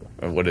Lutz?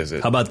 Or what is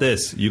it? How about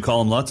this? You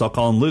call him Lutz, I'll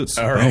call him Lutz.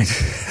 All right,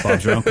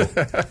 Bob's your uncle.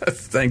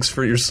 Thanks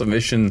for your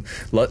submission,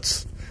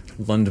 Lutz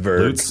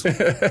Lundberg. Lutz.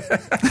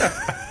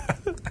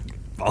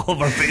 All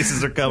of our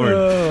faces are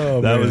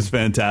covered. That was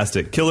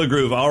fantastic. Killer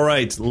Groove. All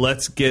right,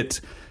 let's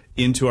get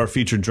into our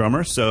featured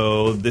drummer.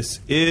 So this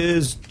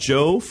is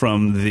Joe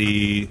from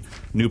the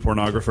new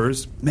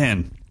Pornographers.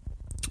 Man,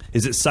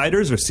 is it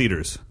Seiders or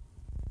Seiders?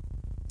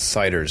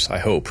 Seiders, I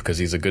hope, because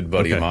he's a good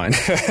buddy of mine.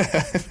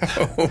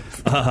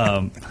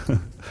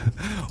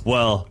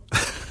 Well,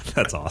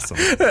 that's awesome.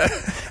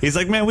 He's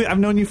like, man, I've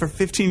known you for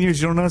 15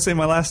 years. You don't know how to say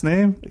my last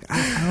name?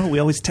 I don't know. We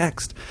always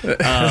text.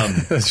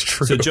 That's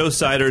true. So Joe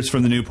Seiders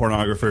from the new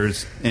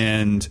Pornographers,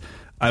 and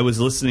I was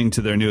listening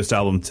to their newest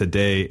album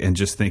today and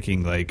just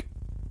thinking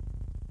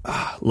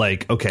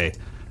okay,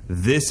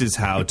 this is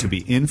how to be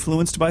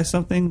influenced by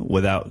something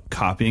without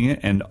copying it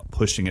and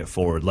pushing it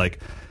forward. Like,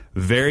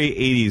 very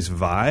 80s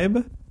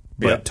vibe,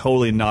 but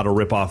totally not a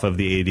ripoff of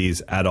the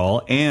 80s at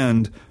all.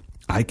 And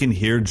I can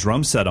hear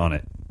drum set on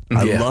it.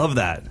 I love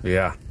that.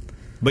 Yeah.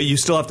 But you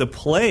still have to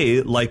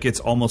play like it's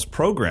almost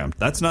programmed.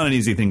 That's not an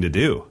easy thing to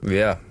do.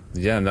 Yeah.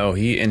 Yeah, no,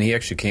 he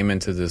actually came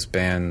into this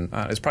band.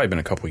 It's probably been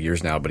a couple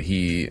years now, but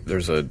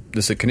this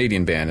is a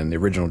Canadian band, and the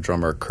original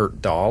drummer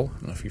Kurt Dahl. I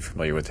don't know if you're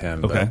familiar with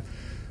him. Okay. But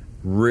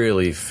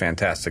really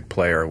fantastic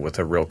player with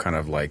a real kind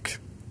of like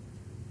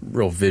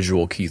real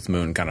visual Keith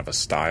Moon kind of a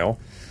style.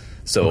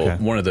 So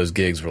one of those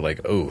gigs were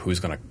like, oh, who's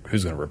gonna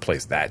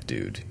replace that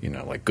dude? You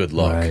know, like good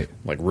luck. Right.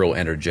 Like real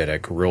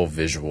energetic, real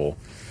visual.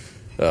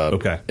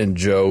 And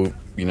Joe,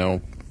 you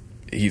know,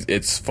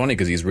 it's funny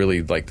because he's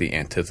really like the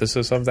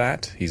antithesis of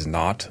that. He's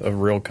not a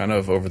real kind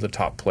of over the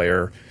top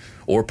player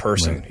or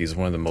person. Right. He's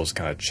one of the most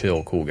kind of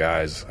chill, cool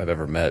guys I've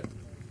ever met.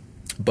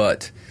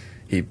 but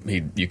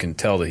you can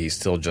tell that he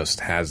still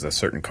just has a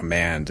certain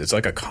command. It's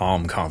like a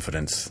calm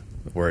confidence,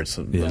 where it's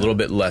a little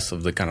bit less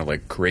of the kind of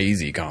like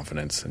crazy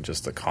confidence and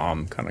just the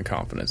calm kind of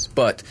confidence.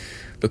 But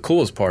the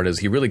coolest part is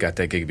he really got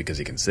that gig because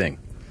he can sing.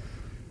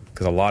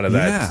 Because a lot of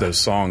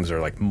those songs are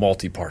like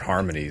multi-part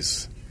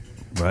harmonies.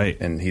 Right.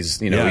 And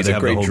he's a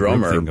great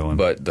drummer,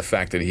 but the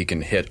fact that he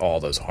can hit all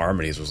those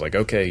harmonies was like,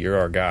 okay, you're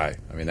our guy.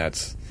 I mean,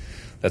 that's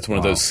one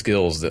of those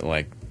skills that,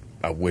 like,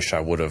 I wish I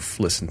would have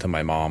listened to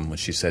my mom when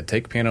she said,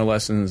 take piano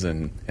lessons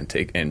and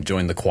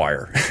join the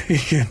choir.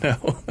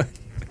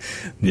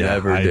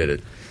 Never did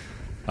it.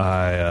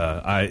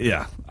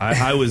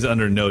 I was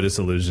under no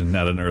disillusion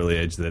at an early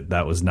age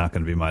that was not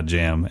going to be my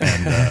jam.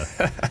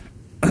 And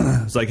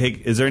it's like, hey,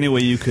 is there any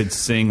way you could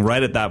sing?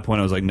 Right at that point,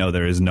 I was like, no,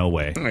 there is no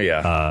way.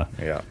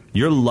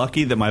 You're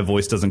lucky that my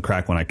voice doesn't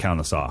crack when I count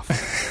us off.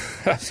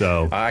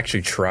 So I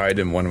actually tried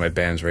in one of my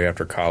bands right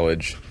after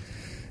college,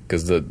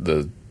 because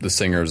the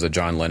singer was a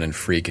John Lennon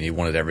freak, and he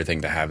wanted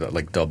everything to have that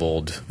like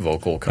doubled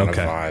vocal kind of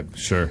vibe.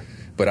 Sure.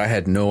 But I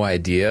had no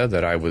idea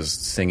that I was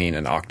singing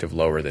an octave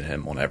lower than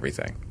him on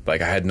everything.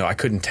 Like I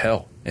couldn't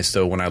tell. And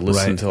so when I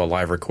listened to a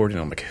live recording,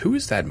 I'm like, who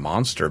is that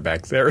monster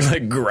back there,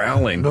 like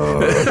growling?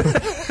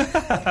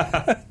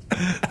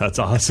 That's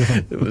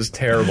awesome. It was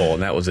terrible,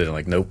 and that was it. I'm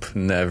like, nope,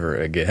 never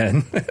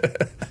again.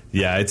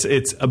 Yeah,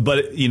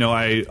 but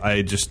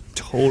I just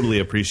totally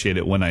appreciate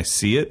it when I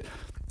see it.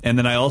 And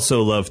then I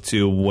also love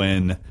to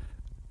when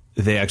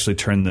they actually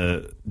turn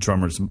the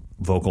drummer's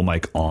vocal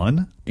mic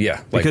on.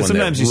 Yeah. Because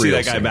sometimes you see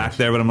that guy back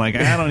there, but I'm like,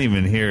 I don't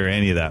even hear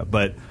any of that.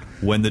 But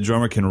when the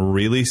drummer can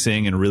really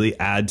sing and really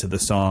add to the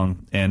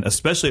song, and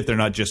especially if they're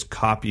not just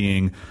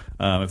copying,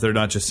 if they're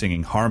not just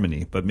singing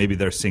harmony, but maybe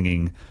they're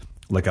singing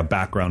like a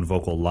background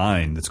vocal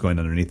line that's going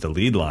underneath the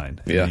lead line.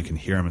 Yeah. And you can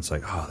hear him. It's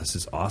like, oh, this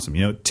is awesome.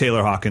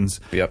 Taylor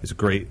Hawkins is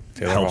great.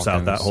 Helps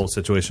out that whole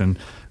situation.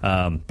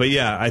 But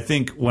yeah, I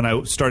think when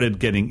I started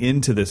getting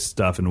into this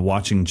stuff and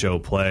watching Joe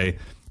play,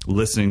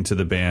 listening to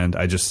the band,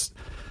 I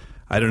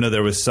don't know,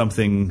 there was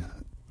something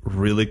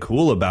really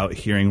cool about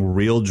hearing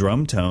real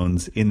drum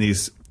tones in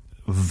these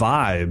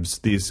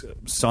vibes, these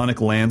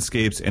sonic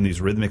landscapes and these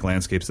rhythmic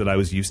landscapes that I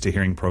was used to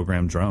hearing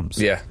programmed drums.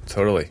 Yeah,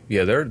 totally.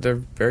 Yeah, they're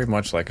very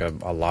much like a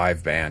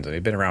live band, and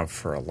they've been around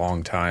for a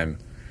long time.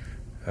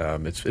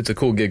 It's a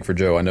cool gig for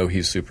Joe. I know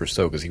he's super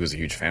stoked because he was a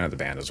huge fan of the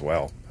band as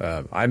well.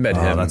 I met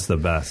him. That's the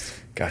best.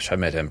 Gosh, I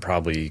met him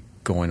probably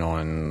going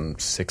on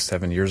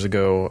 6-7 years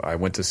ago. I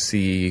went to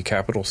see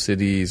Capital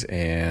Cities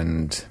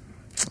and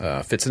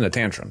Fits in the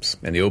Tantrums,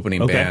 and the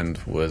opening band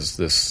was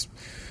this.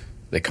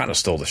 They kind of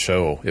stole the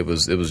show. It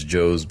was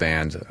Joe's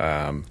band.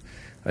 I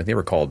think they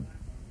were called.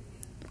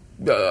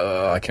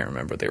 I can't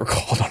remember what they were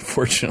called,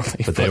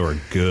 unfortunately. But they were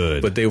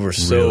good. But they were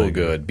so really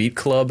good. Beat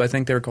Club, I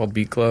think they were called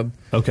Beat Club.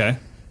 Okay.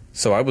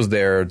 So I was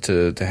there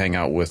to hang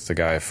out with the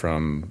guy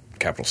from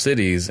Capital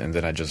Cities, and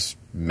then I just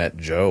met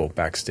Joe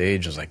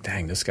backstage. I was like,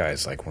 dang, this guy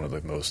is like one of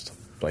the most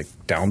like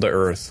down to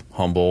earth,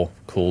 humble,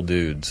 cool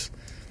dudes.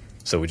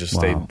 So we just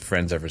stayed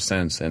friends ever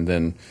since. And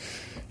then,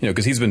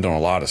 because he's been doing a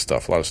lot of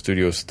stuff, a lot of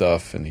studio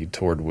stuff, and he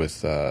toured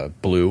with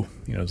Blue,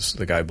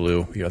 the guy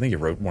Blue. I think he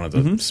wrote one of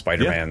the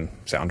Spider-Man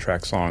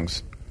soundtrack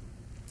songs.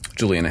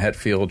 Juliana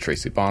Hetfield,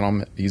 Tracy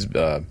Bonham, he's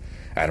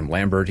Adam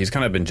Lambert. He's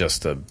kind of been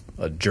just a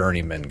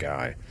journeyman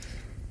guy.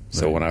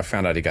 So when I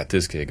found out he got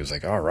this gig, it was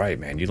like, all right,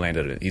 man, you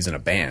landed he's in a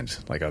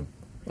band, like a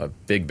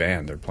big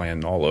band. They're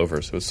playing all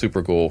over, so it's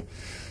super cool.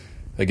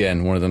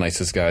 Again, one of the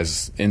nicest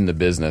guys in the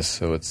business,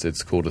 so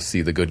it's cool to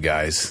see the good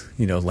guys,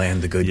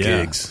 land the good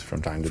gigs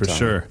from time to time. For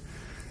sure.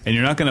 And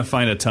you're not going to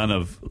find a ton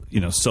of,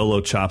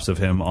 solo chops of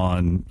him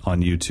on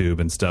YouTube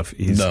and stuff.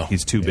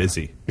 He's too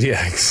busy.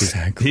 Yeah,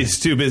 exactly. He's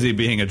too busy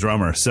being a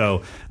drummer.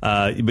 So,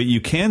 but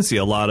you can see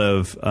a lot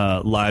of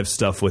live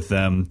stuff with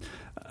them.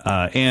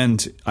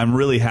 And I'm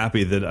really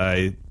happy that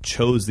I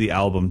chose the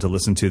album to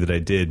listen to that I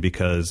did,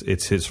 because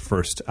it's his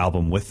first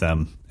album with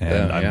them,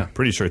 and I'm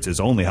pretty sure it's his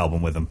only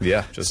album with them.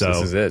 Yeah, this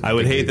is it. I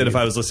would hate that if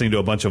I was listening to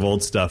a bunch of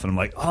old stuff and I'm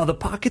like, oh, the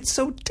pocket's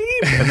so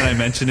deep, and then I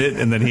mentioned it,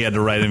 and then he had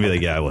to write and be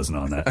like, yeah, I wasn't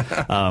on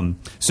that.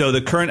 So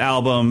the current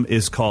album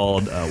is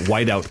called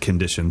Whiteout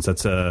Conditions.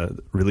 That's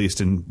released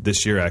in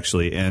this year,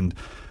 actually, and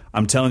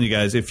I'm telling you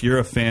guys, if you're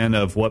a fan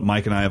of what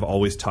Mike and I have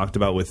always talked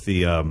about with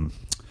the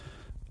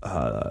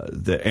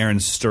Aaron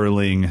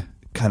Sterling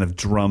kind of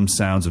drum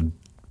sounds of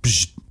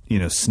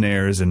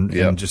snares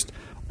and just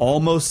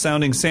almost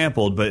sounding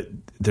sampled, but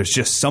there's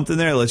just something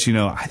there that lets you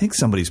know, I think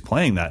somebody's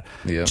playing that.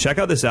 Check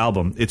out this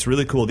album. It's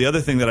really cool. The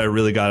other thing that I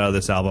really got out of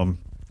this album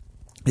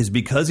is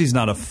because he's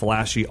not a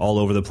flashy all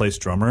over the place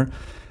drummer,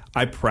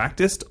 I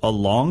practiced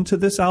along to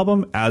this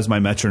album as my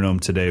metronome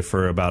today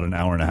for about an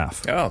hour and a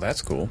half. Oh,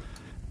 that's cool.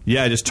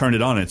 Yeah, I just turned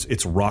it on.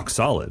 It's rock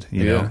solid,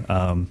 you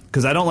know.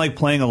 Because I don't like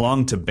playing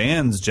along to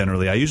bands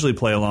generally. I usually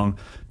play along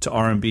to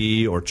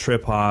R&B or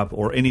trip hop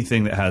or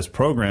anything that has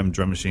programmed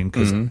drum machine,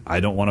 because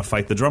I don't want to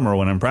fight the drummer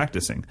when I'm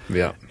practicing.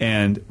 Yeah.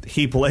 And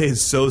he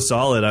plays so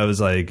solid. I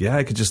was like, yeah,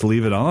 I could just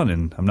leave it on,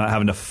 and I'm not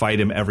having to fight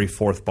him every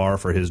fourth bar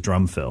for his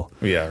drum fill.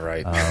 Yeah,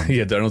 right.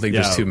 I don't think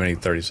there's too many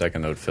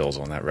 30-second note fills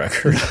on that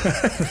record.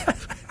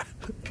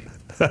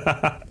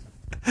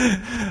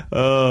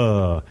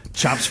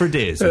 Chops for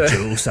days with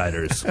Joe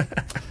Seiders.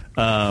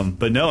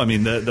 But no, I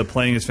mean, the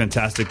playing is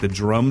fantastic. The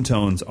drum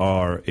tones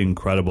are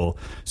incredible.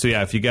 So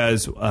yeah, if you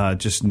guys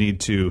just need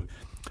to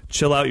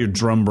chill out your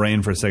drum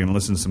brain for a second and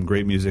listen to some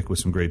great music with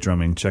some great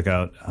drumming, check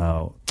out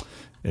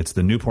it's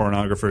the new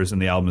Pornographers,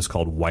 and the album is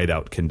called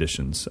Whiteout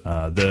Conditions.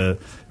 The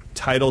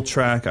title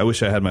track, I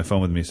wish I had my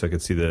phone with me so I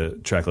could see the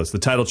track list. The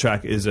title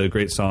track is a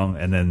great song,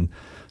 and then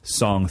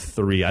song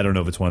 3, I don't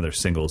know if it's one of their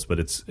singles, but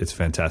it's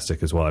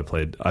fantastic as well. I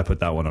put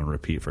that one on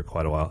repeat for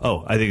quite a while.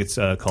 Oh, I think it's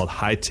called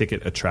High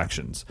Ticket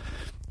Attractions.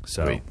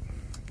 So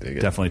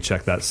definitely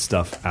check that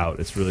stuff out.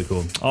 It's really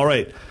cool. All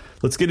right,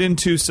 let's get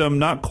into some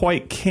not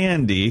quite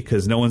candy,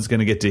 because no one's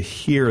going to get to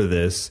hear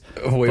this.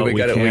 Oh, wait, we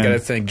got to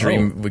thank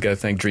Dream. We got to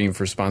thank Dream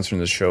for sponsoring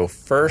the show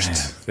first.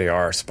 Man. They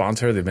are our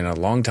sponsor. They've been a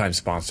long-time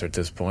sponsor at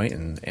this point,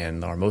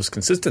 and our most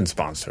consistent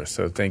sponsor.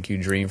 So thank you,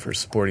 Dream, for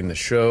supporting the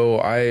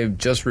show. I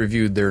just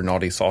reviewed their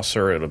Naughty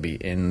Saucer. It'll be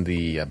in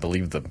I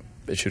believe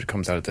it should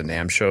comes out at the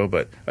NAMM show,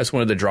 but I just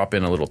wanted to drop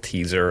in a little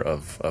teaser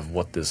of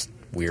what this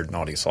weird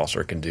Naughty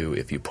Saucer can do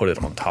if you put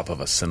it on top of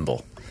a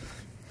cymbal.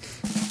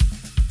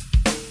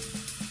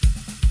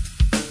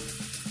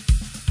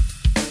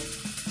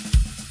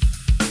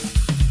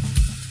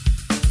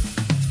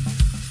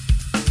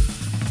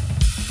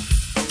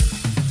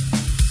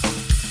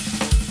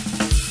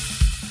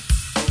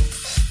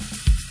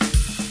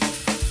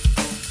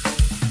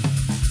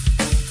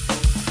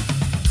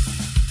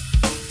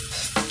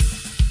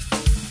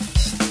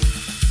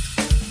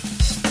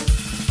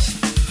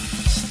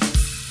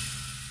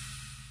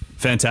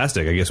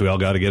 Fantastic. I guess we all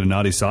got to get a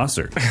Naughty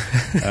Saucer.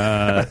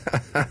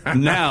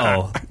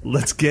 Now,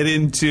 let's get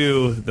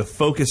into the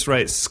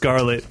Focusrite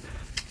Scarlett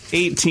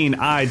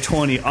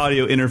 18i20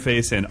 audio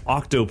interface and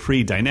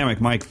Octo-Pre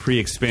dynamic mic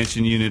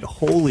pre-expansion unit.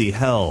 Holy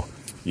hell.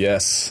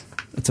 Yes.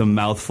 That's a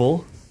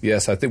mouthful.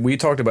 Yes, I think we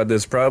talked about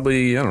this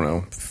probably,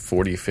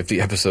 40,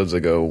 50 episodes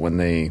ago when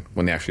they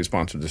actually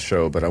sponsored the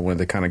show, but I wanted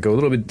to kind of go a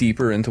little bit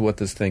deeper into what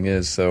this thing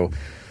is. So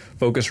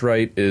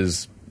Focusrite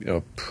is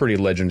pretty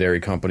legendary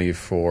company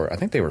for, I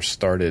think they were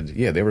started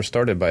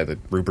by the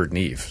Rupert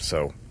Neve.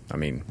 So, I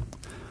mean.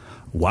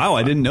 Wow,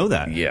 I didn't know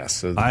that.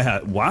 Yes.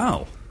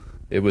 Wow.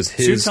 It was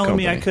his So you're telling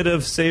company. me I could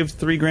have saved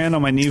 $3,000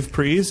 on my Neve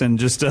Pre's and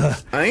just... I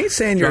ain't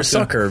saying you're a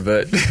sucker,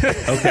 but...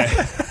 Okay.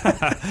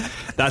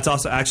 That's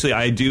also... Actually,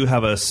 I do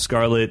have a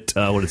Scarlett,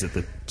 what is it,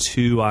 the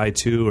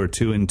 2i2 or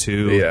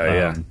 2-in-2?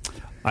 Yeah.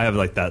 I have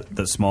like that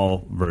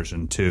small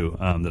version too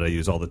that I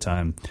use all the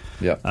time.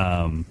 Yeah.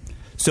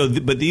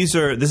 But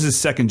this is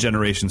second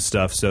generation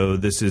stuff. So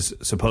this is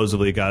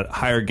supposedly got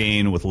higher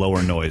gain with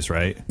lower noise,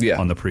 right? Yeah,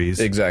 on the pre's.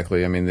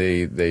 Exactly. I mean,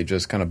 they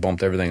just kind of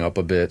bumped everything up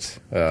a bit.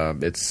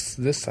 It's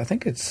this. I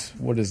think it's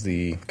what is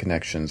the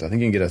connections? I think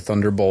you can get a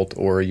Thunderbolt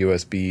or a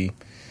USB.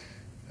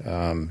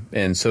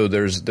 And so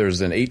there's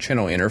an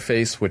 8-channel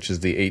interface, which is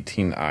the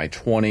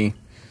 18i20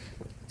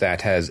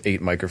 that has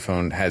 8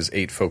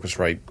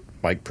 Focusrite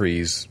mic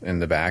pre's in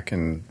the back,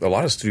 and a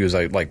lot of studios,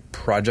 like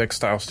project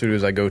style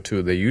studios I go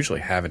to, they usually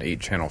have an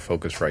 8-channel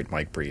Focusrite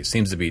mic pre. It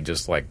seems to be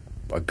just like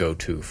a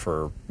go-to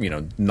for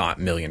not $1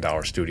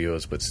 million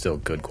studios, but still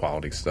good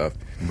quality stuff.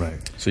 Right.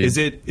 So is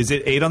it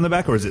 8 on the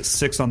back, or is it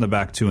 6 on the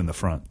back, 2 in the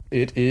front?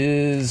 It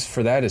is,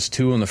 for that is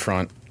 2 on the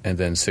front and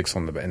then 6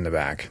 in the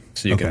back.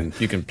 So you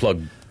can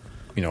plug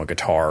a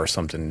guitar or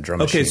something, drum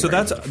machine. Okay, so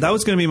that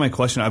was going to be my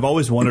question. I've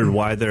always wondered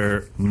why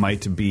there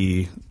might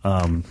be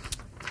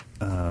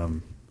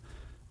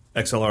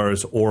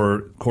XLRs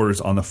or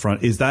quarters on the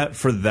front. Is that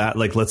for that?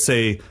 Like, let's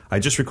say I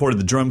just recorded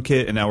the drum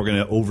kit and now we're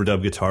going to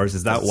overdub guitars.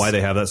 Is that why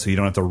they have that, so you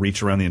don't have to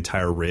reach around the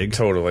entire rig?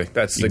 Totally.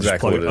 That's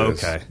exactly what it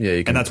is. Okay.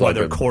 Yeah, and that's why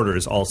they're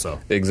quarters also.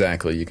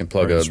 Exactly. You can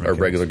plug a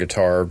regular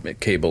guitar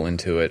cable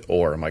into it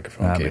or a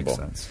microphone cable.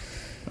 That makes sense.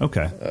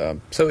 Okay.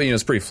 So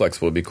it's pretty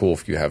flexible. It'd be cool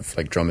if you have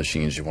like drum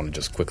machines, you want to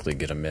just quickly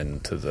get them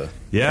into the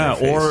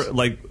interface. Or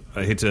like,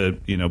 I hate to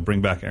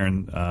bring back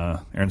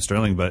Aaron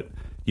Sterling, but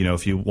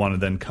if you want to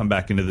then come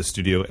back into the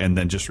studio and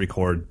then just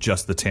record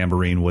just the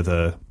tambourine with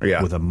a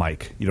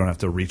mic, you don't have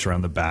to reach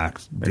around the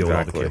back, deal with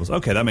all the cables.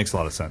 Okay, that makes a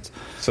lot of sense.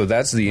 So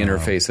that's the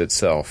interface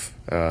itself,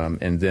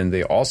 and then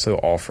they also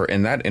offer,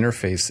 and that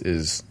interface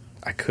is,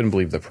 I couldn't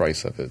believe the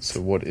price of it. So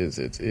what is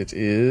it? It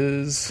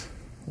is,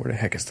 where the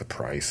heck is the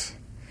price?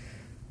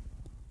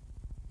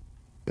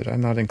 Did I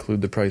not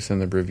include the price in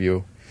the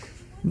review?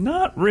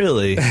 Not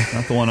really.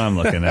 Not the one I'm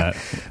looking at.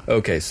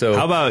 Okay, so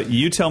how about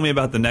you tell me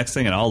about the next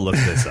thing and I'll look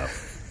this up.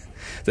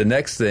 The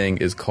next thing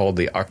is called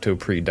the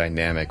Octo-Pre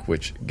Dynamic,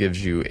 which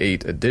gives you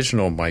 8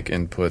 additional mic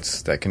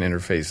inputs that can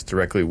interface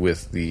directly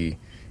with the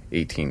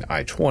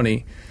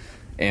 18i20,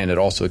 and it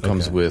also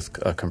comes with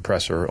a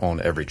compressor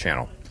on every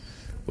channel,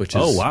 which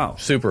is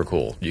super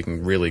cool. You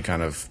can really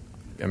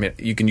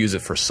you can use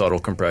it for subtle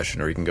compression,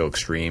 or you can go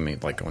extreme,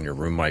 like on your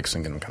room mics,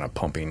 and get them kind of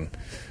pumping,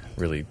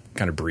 really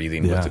kind of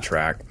breathing with the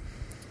track.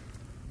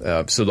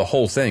 So the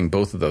whole thing,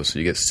 both of those, so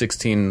you get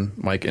 16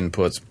 mic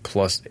inputs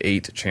plus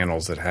 8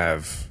 channels that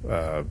have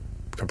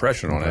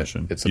compression on it,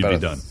 it's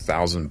about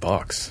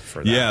 $1,000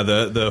 for that. Yeah,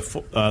 the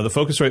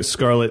Focusrite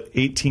Scarlett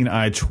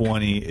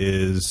 18i20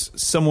 is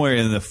somewhere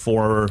in the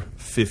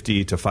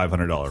 $450 to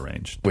 $500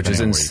 range, which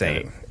is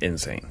insane.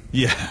 Insane.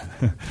 Yeah,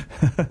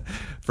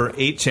 for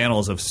 8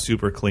 channels of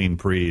super clean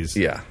pre's.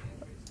 Yeah.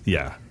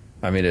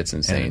 I mean, it's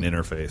insane. And an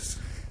interface.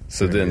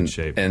 So then,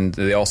 and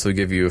they also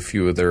give you a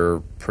few of their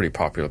pretty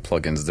popular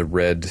plugins. The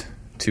Red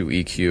 2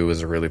 EQ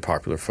is a really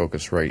popular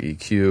Focusrite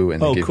EQ,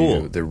 and they give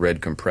you the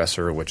Red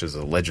compressor, which is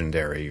a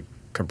legendary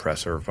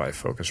compressor by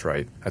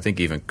Focusrite. I think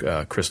even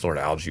Chris Lord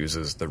Alge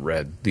uses the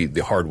Red,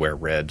 the hardware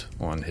Red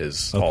on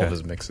his all of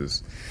his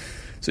mixes.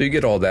 So you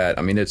get all that.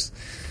 I mean, this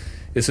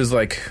is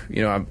like,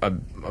 you know,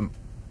 I'm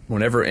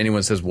whenever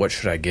anyone says, what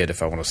should I get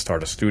if I want to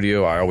start a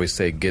studio, I always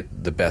say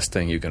get the best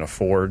thing you can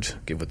afford,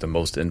 get with the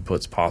most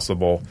inputs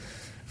possible.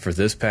 For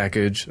this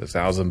package,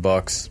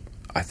 $1,000,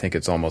 I think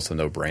it's almost a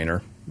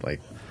no-brainer.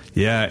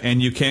 Yeah,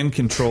 and you can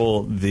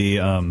control the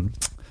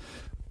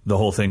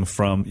whole thing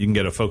from, you can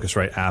get a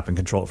Focusrite app and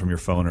control it from your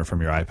phone or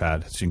from your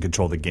iPad. So you can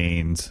control the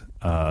gains.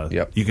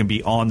 You can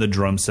be on the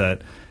drum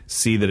set,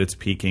 see that it's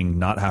peaking,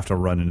 not have to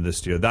run into the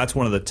studio. That's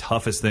one of the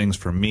toughest things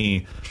for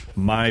me.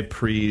 My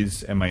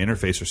pre's and my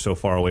interface are so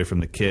far away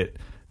from the kit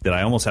that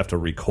I almost have to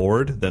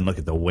record, then look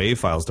at the WAV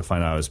files to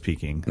find out I was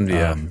peaking.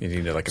 Yeah, you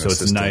need an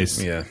assistant. It's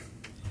nice.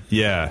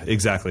 Yeah,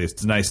 exactly.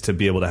 It's nice to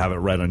be able to have it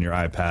right on your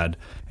iPad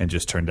and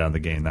just turn down the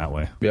gain that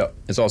way. Yeah.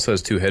 It also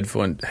has 2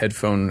 headphone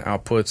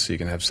outputs, so you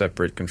can have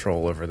separate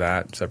control over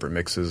that, separate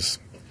mixes.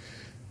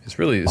 It's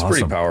pretty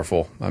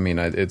powerful. I mean,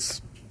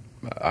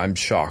 I'm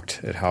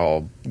shocked at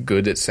how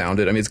good it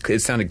sounded. I mean,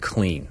 it sounded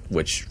clean,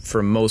 which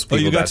for most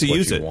people that's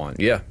what you want.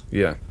 Yeah.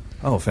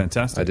 Oh,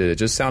 fantastic. I did. It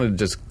just sounded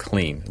just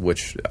clean,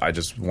 which I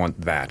just want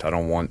that. I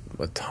don't want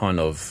a ton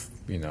of,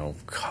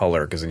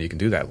 color, because then you can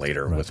do that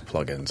later with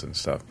plugins and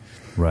stuff.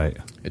 Right.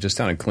 It just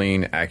sounded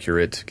clean,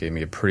 accurate, gave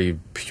me a pretty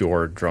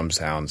pure drum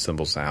sound,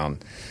 cymbal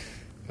sound.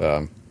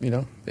 And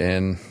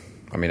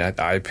I mean,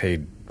 I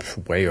paid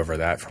way over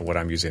that for what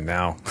I'm using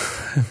now.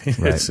 I mean,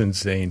 it's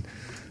insane.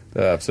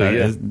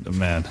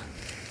 Man.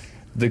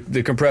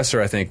 The compressor,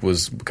 I think,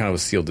 was kind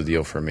of sealed the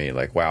deal for me.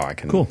 Like, wow,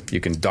 you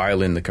can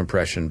dial in the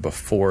compression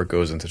before it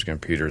goes into the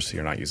computer, so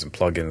you're not using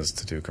plugins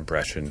to do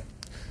compression.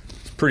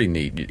 Pretty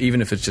neat,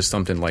 even if it's just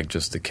something like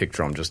just the kick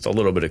drum, just a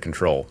little bit of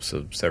control,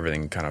 so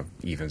everything kind of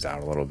evens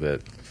out a little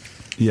bit.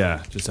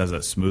 Yeah, just has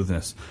that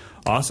smoothness.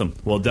 Awesome.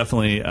 Well,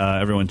 definitely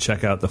everyone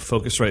check out the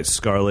Focusrite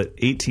Scarlett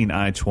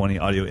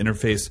 18i20 audio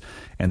interface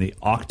and the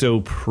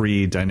Octo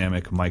Pre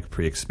dynamic mic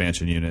pre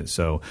expansion unit.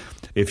 So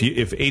if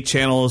 8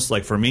 channels,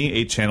 like for me,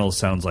 8 channels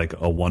sounds like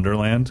a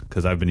wonderland,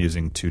 because I've been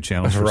using 2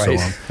 channels for so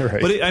long.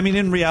 Right. But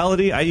in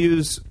reality, I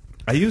use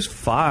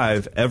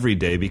 5 every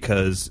day,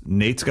 because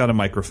Nate's got a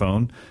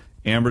microphone,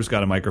 Amber's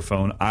got a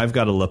microphone, I've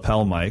got a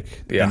lapel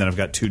mic, and then I've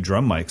got 2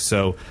 drum mics.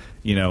 So,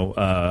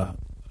 I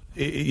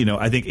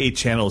think 8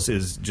 channels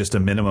is just a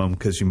minimum,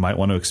 because you might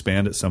want to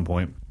expand at some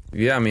point.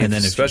 Yeah, I mean, and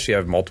then especially if you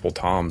have multiple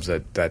toms,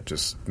 that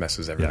just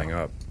messes everything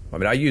up. I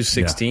mean, I use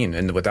 16,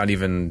 and without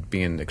even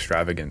being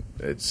extravagant,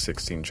 it's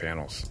 16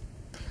 channels.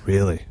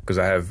 Really? Because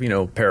I have,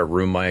 a pair of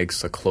room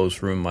mics, a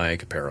close room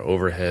mic, a pair of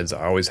overheads.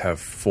 I always have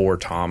 4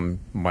 tom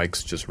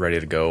mics just ready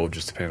to go,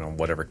 just depending on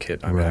whatever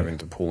kit I'm having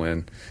to pull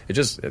in. It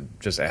just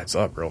adds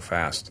up real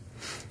fast.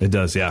 It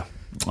does, yeah.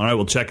 All right,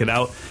 well, check it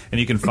out, and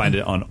you can find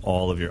it on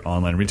all of your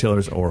online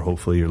retailers, or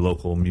hopefully your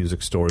local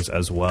music stores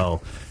as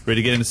well.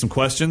 Ready to get into some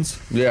questions?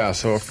 Yeah,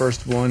 so our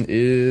first one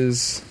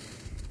is,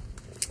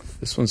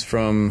 this one's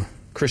from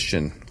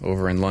Christian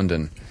over in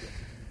London.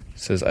 It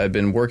says, I've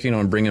been working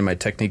on bringing my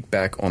technique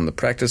back on the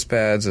practice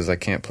pads, as I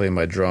can't play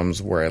my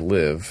drums where I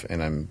live,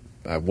 and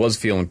I was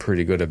feeling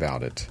pretty good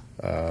about it.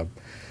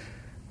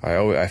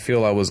 I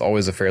feel I was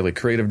always a fairly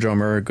creative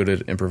drummer, good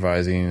at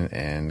improvising,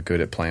 and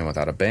good at playing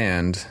without a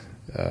band.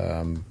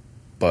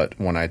 But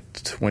when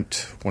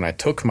I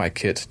took my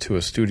kit to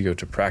a studio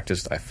to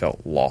practice, I felt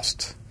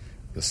lost.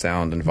 The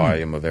sound and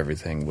volume of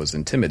everything was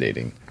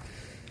intimidating.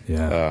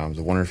 Yeah. I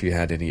was wondering if you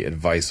had any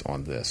advice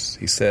on this.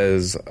 He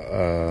says,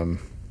 I'm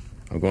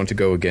going to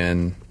go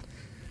again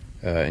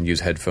and use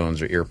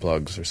headphones or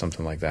earplugs or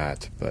something like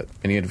that. But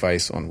any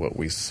advice on what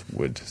we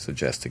would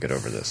suggest to get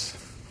over this?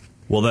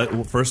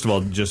 Well, first of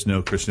all, just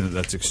know, Christian,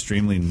 that's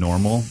extremely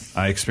normal.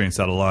 I experience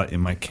that a lot in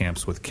my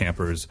camps with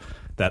campers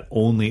that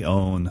only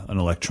own an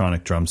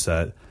electronic drum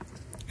set,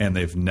 and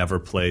they've never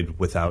played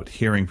without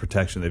hearing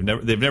protection.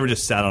 They've never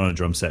just sat on a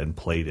drum set and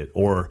played it,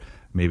 or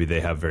maybe they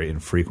have very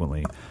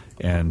infrequently,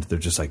 and they're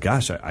just like,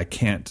 gosh, I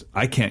can't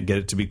get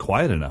it to be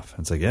quiet enough.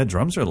 And it's like, yeah,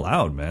 drums are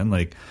loud,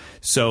 man.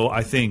 So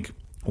I think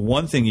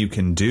one thing you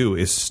can do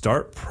is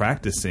start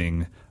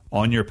practicing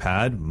on your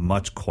pad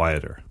much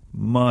quieter,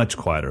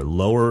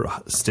 lower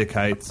stick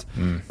heights.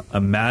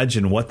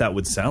 Imagine what that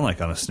would sound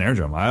like on a snare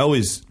drum. I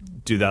always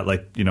do that.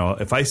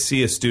 If I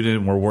see a student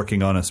and we're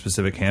working on a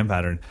specific hand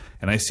pattern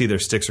and I see their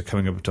sticks are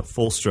coming up to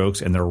full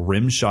strokes and they're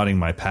rim shotting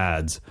my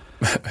pads,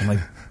 I'm like,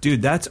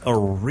 dude, that's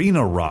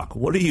arena rock.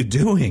 What are you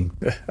doing?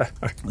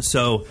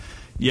 So,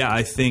 yeah,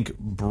 I think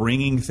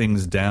bringing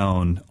things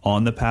down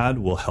on the pad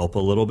will help a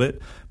little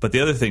bit. But the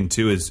other thing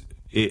too is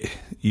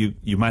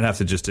you might have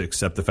to just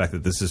accept the fact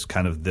that this is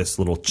kind of this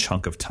little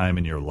chunk of time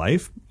in your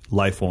life.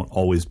 Life won't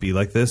always be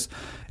like this,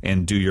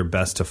 and do your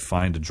best to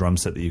find a drum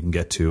set that you can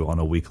get to on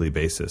a weekly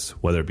basis,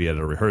 whether it be at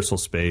a rehearsal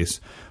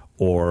space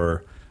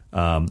or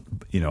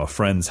a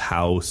friend's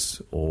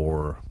house.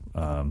 Or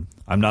I'm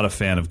not a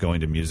fan of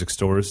going to music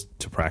stores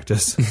to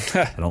practice.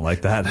 I don't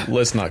like that.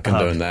 Let's not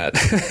condone that.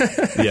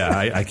 Yeah,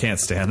 I can't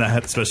stand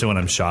that, especially when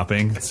I'm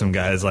shopping. Some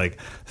guys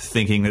like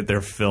thinking that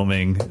they're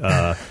filming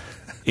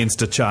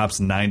InstaChops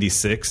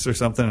 96 or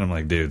something. I'm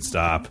like, dude,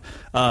 stop.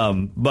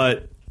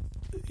 But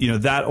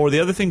that, or the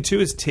other thing too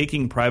is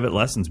taking private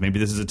lessons. Maybe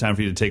this is a time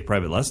for you to take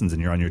private lessons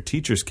and you're on your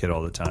teacher's kit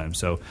all the time.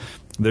 So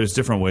there's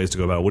different ways to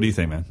go about it. What do you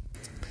think, man?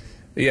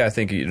 Yeah, I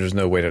think there's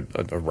no way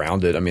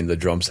around it. I mean, the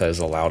drum set is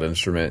a loud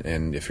instrument,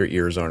 and if your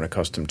ears aren't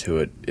accustomed to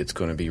it, it's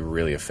going to be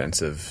really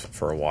offensive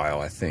for a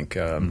while. I think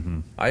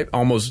I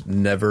almost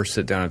never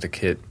sit down at the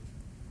kit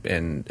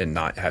and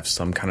not have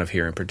some kind of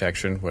hearing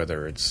protection,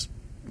 whether it's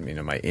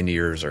my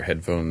in-ears or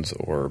headphones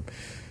or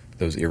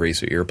those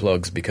eraser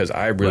earplugs, because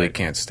I really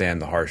can't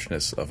stand the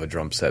harshness of a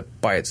drum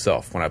set by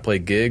itself. When I play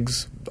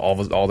gigs,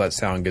 all that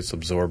sound gets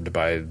absorbed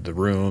by the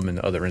room and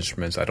other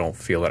instruments. I don't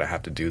feel that I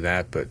have to do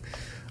that, but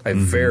I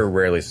very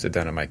rarely sit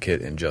down in my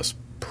kit and just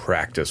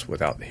practice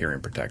without hearing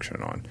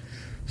protection on.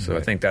 So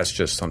I think that's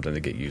just something to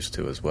get used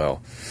to as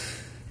well.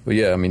 But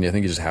yeah, I mean, I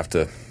think you have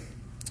to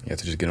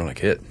just get on a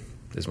kit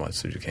as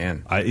much as you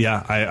can. I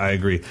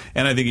agree.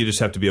 And I think you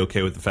just have to be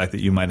okay with the fact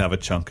that you might have a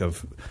chunk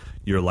of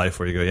your life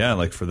where you go, yeah,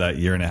 like for that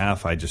year and a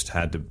half, I just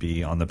had to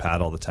be on the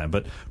pad all the time.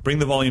 But bring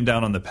the volume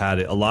down on the pad.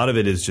 A lot of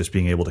it is just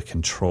being able to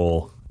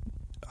control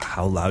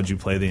how loud you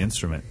play the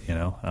instrument.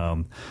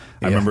 I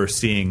remember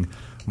seeing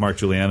Mark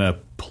Juliana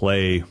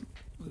play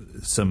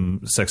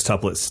some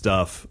sextuplet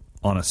stuff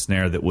on a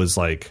snare that was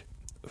like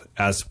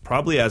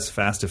probably as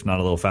fast, if not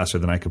a little faster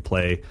than I could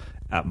play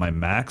at my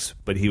max,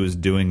 but he was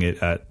doing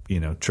it at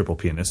triple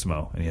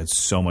pianissimo, and he had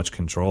so much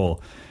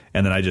control.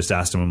 And then I just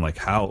asked him, I'm like,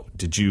 how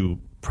did you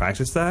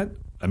practice that?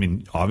 I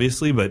mean,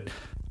 obviously, but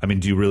I mean,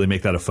 do you really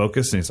make that a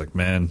focus? And he's like,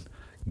 man,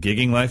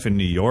 gigging life in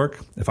New York,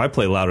 if I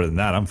play louder than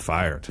that, I'm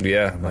fired.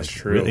 Yeah, that's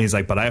true. And he's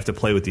like, but I have to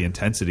play with the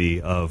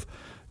intensity of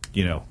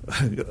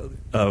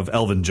of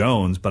Elvin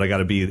Jones, but I got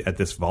to be at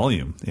this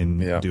volume in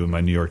doing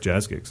my New York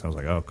jazz gigs. I was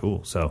like, oh,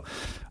 cool. So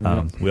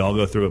we all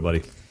go through it,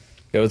 buddy.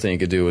 The other thing you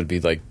could do would be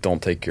like,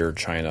 don't take your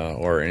China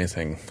or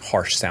anything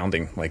harsh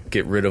sounding. Like,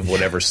 get rid of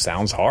whatever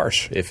sounds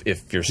harsh.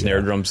 If your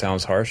snare drum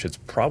sounds harsh, it's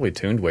probably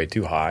tuned way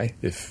too high.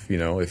 If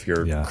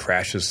your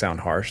crashes sound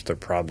harsh, they're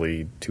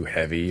probably too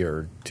heavy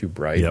or too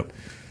bright. Yep.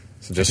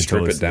 So just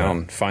strip it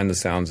down. Find the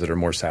sounds that are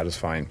more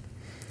satisfying.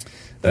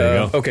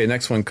 There you go. Okay,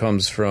 next one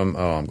comes from,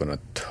 I'm going to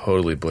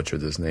totally butcher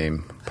this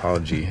name.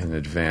 Apology in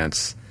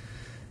advance.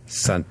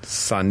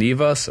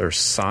 Sanivas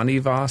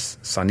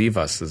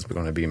is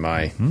going to be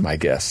my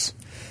guess.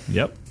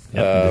 Yep,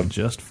 you did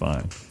just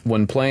fine.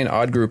 When playing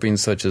odd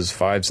groupings such as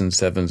 5s and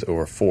 7s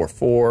or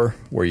 4/4,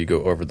 where you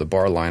go over the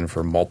bar line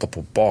for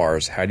multiple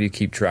bars, how do you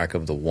keep track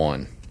of the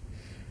one?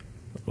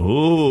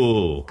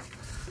 Ooh,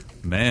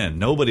 man,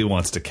 nobody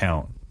wants to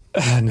count.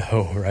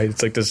 No, right?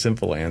 It's like the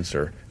simple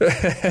answer.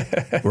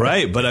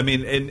 Right, but I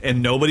mean,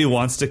 and nobody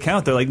wants to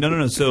count. They're like,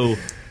 no. So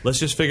let's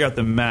just figure out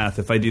the math.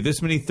 If I do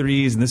this many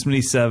 3s and this many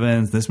 7s,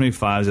 and this many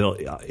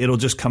 5s, it'll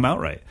just come out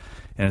right.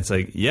 And it's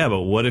like, yeah, but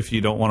what if you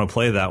don't want to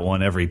play that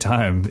one every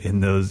time in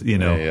those? I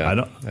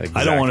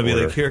don't want to be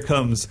like, here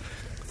comes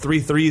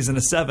 3 3s and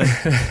a 7.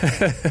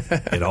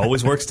 It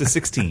always works to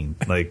 16.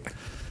 Like.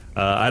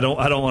 I don't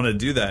want to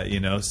do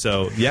that,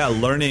 So, yeah,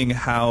 learning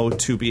how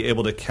to be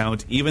able to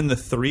count even the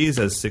 3s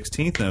as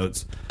 16th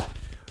notes.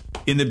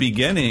 In the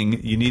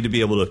beginning, you need to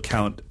be able to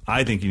count.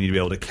 I think you need to be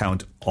able to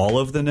count all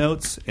of the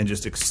notes and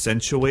just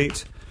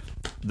accentuate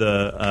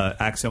the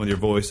accent with your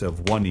voice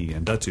of 1E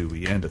and a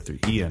 2E and a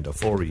 3E and a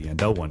 4E and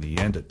a 1E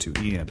and a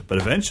 2E. But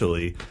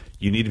eventually,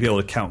 you need to be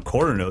able to count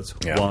quarter notes.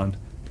 Yeah.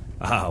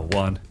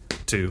 1,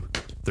 2,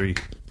 3,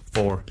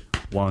 4,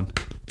 1,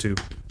 2,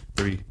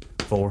 3,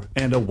 4,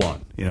 and a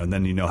 1, and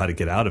then you know how to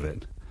get out of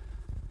it.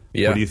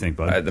 Yeah. What do you think,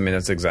 bud? I mean,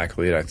 that's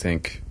exactly it. I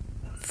think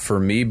for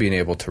me, being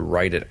able to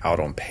write it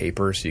out on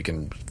paper so you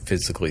can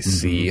physically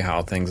see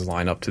how things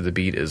line up to the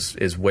beat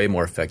is way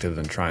more effective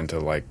than trying to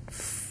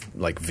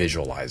like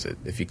visualize it.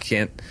 If you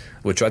can't,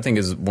 which I think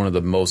is one of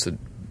the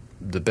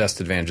best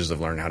advantages of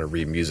learning how to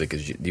read music,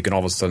 is you can all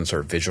of a sudden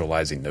start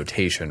visualizing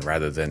notation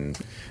rather than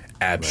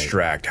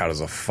abstract. How does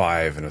a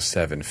 5 and a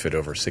 7 fit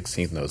over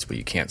 16th notes, but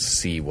you can't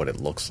see what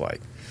it looks like.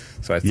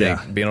 So I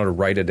think being able to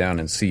write it down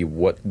and see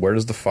where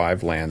does the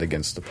 5 land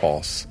against the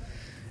pulse,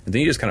 and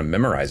then you just kind of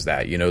memorize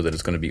that. You know that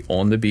it's going to be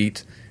on the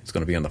beat. It's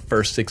going to be on the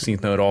first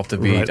 16th note off the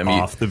beat.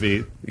 Off the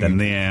beat, then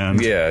the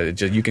end. Yeah,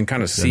 you can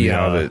kind of see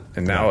how it.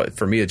 And now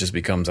for me, it just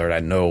becomes, all right,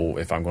 I know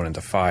if I'm going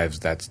into 5s,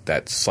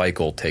 that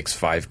cycle takes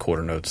 5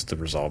 quarter notes to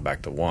resolve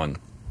back to 1.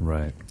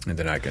 Right. And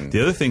then I can.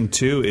 The other thing,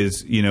 too,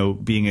 is,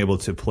 being able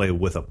to play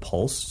with a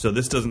pulse. So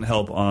this doesn't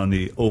help on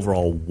the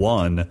overall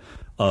 1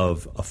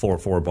 of a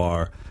 4/4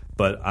 bar.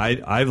 But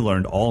I've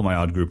learned all my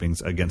odd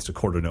groupings against a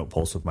quarter note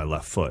pulse with my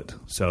left foot.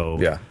 So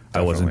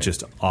I wasn't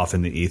just off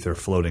in the ether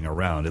floating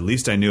around. At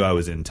least I knew I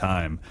was in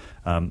time,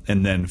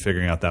 and then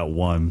figuring out that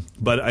one.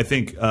 But I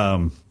think,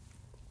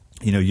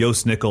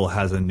 Joost Nickel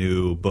has a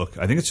new book.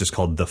 I think it's just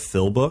called The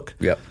Fill Book.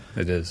 Yep,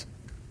 it is.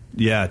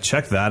 Yeah,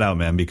 check that out,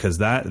 man, because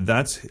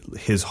that's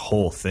his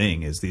whole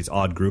thing is these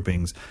odd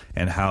groupings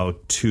and how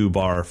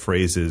 2-bar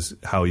phrases,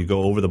 how you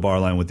go over the bar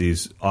line with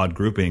these odd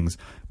groupings,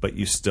 but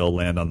you still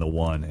land on the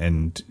one.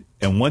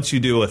 And once you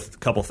do a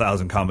couple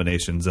thousand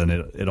combinations, then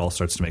it all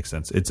starts to make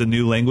sense. It's a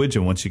new language,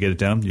 and once you get it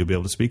down, you'll be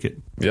able to speak it.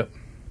 Yep.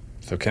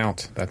 So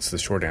count. That's the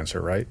short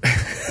answer, right?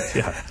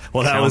 Yeah.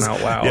 Well, that count was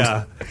out loud.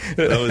 Yeah,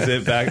 that was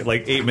it back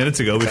like 8 minutes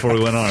ago before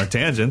we went on our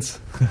tangents.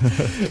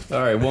 All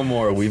right, one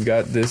more. We've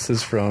got this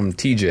is from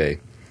TJ.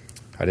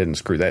 I didn't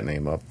screw that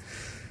name up.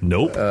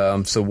 Nope.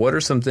 So what are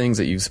some things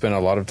that you've spent a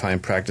lot of time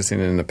practicing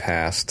in the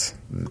past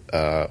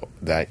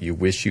that you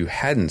wish you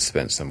hadn't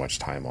spent so much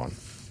time on?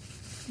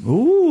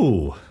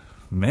 Ooh,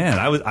 man,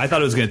 I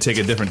thought it was going to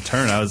take a different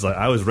turn.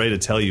 I was ready to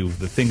tell you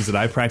the things that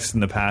I practiced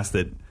in the past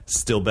that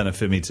still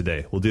benefit me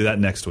today. We'll do that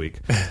next week.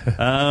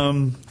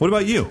 What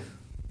about you?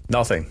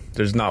 Nothing.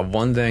 There's not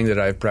one thing that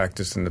I've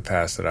practiced in the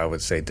past that I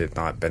would say did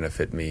not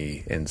benefit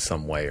me in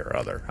some way or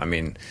other. I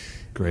mean,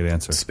 great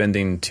answer.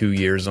 Spending 2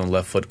 years on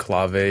left foot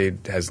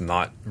clave has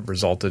not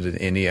resulted in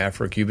any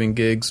Afro-Cuban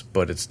gigs,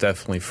 but it's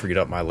definitely freed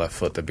up my left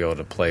foot to be able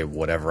to play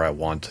whatever I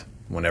want,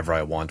 whenever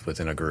I want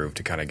within a groove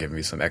to kind of give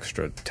me some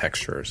extra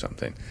texture or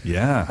something.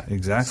 Yeah,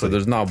 exactly. So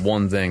there's not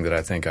one thing that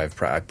I think I've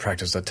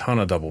practiced a ton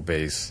of double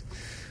bass.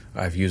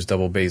 I've used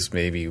double bass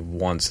maybe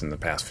once in the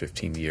past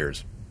 15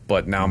 years.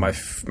 But now my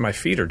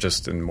feet are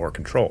just in more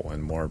control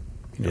and more,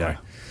 I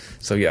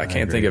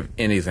can't think of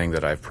anything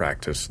that I've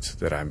practiced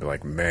that I'm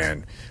like,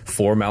 man,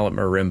 4-mallet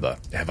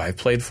marimba. Have I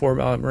played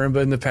 4-mallet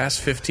marimba in the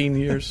past 15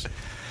 years?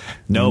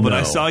 No, but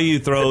I saw you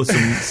throw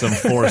some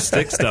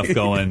 4-stick stuff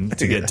going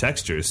to get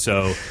textures.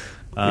 So,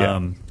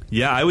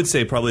 I would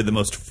say probably the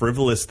most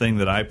frivolous thing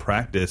that I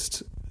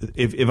practiced,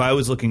 if I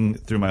was looking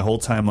through my whole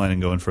timeline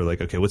and going for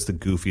like, okay, what's the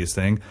goofiest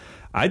thing?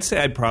 I'd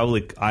say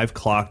I've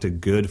clocked a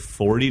good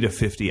 40 to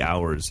 50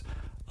 hours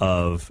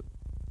of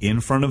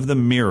in front of the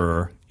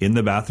mirror in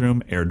the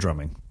bathroom air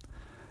drumming.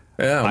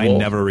 Yeah, I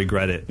never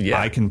regret it.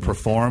 Yeah. I can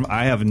perform.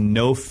 I have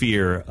no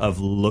fear of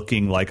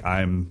looking like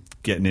I'm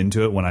getting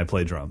into it when I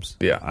play drums.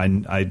 Yeah, I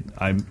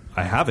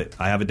have it.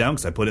 I have it down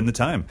because I put in the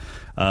time.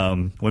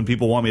 When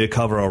people want me to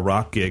cover a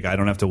rock gig, I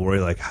don't have to worry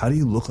like, how do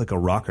you look like a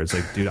rocker? It's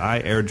like, dude, I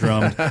air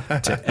drummed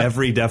to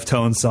every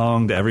Deftones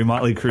song, to every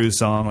Motley Crue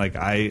song. Like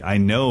I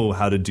know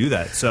how to do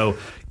that. So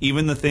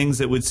even the things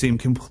that would seem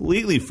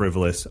completely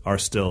frivolous are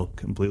still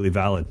completely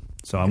valid.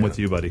 So I'm with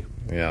you, buddy.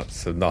 Yeah.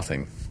 So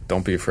nothing.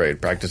 Don't be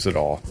afraid. Practice it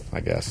all, I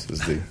guess, is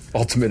the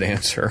ultimate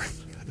answer.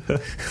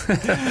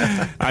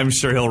 I'm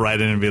sure he'll write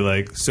in and be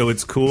like, so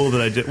it's cool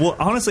that I did. Well,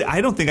 honestly,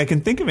 I don't think I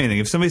can think of anything.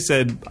 If somebody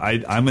said,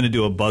 I'm going to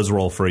do a buzz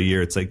roll for a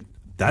year, it's like,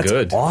 that's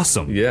good.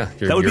 Awesome. Yeah.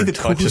 That would be the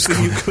coolest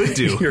thing you could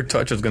do. Your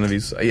touch is going to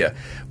be, yeah.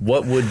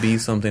 What would be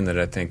something that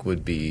I think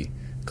would be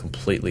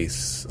completely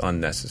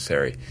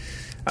unnecessary?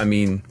 I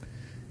mean,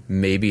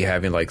 maybe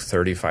having like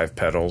 35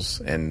 pedals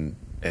and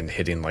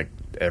hitting like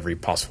every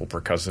possible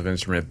percussive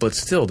instrument, but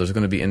still there's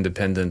going to be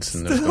independence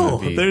and there's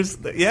going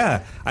to be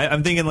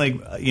I'm thinking like,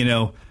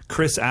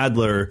 Chris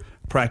Adler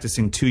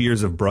practicing 2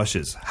 years of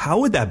brushes. How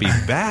would that be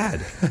bad?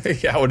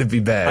 How would it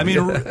be bad? I mean,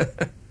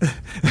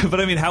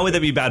 but I mean, how would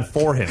that be bad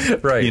for him?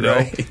 Right,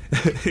 right.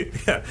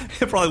 Yeah,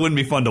 it probably wouldn't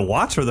be fun to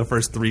watch for the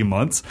first 3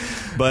 months,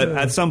 but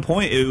at some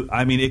point,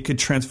 it could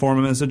transform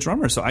him as a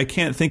drummer. So I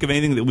can't think of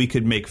anything that we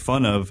could make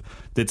fun of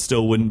that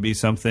still wouldn't be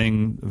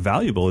something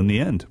valuable in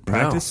the end.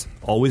 Practice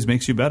always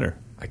makes you better.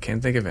 I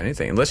can't think of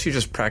anything. Unless you're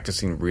just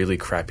practicing really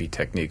crappy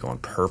technique on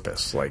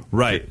purpose. Like,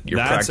 you're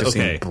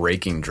practicing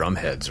breaking drum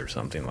heads or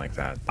something like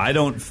that. I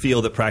don't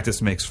feel that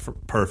practice makes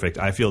perfect.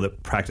 I feel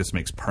that practice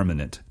makes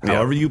permanent. Yeah.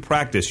 However you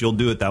practice, you'll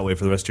do it that way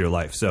for the rest of your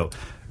life. So,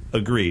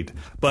 agreed.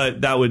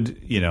 But that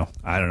would,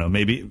 I don't know,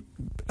 maybe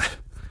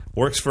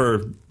works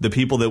for the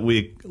people that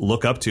we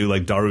look up to,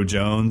 like Daru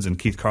Jones and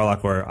Keith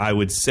Carlock, where I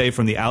would say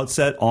from the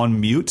outset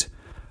on mute,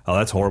 oh,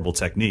 that's horrible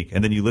technique.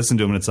 And then you listen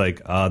to them and it's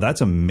like,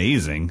 that's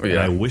amazing. Yeah. And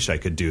I wish I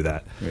could do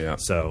that. Yeah.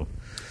 So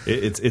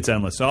it's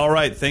endless. All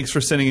right. Thanks for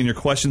sending in your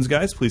questions,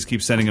 guys. Please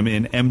keep sending them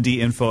in.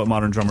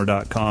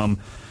 mdinfo@moderndrummer.com.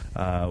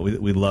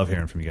 We love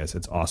hearing from you guys.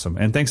 It's awesome.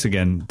 And thanks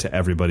again to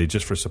everybody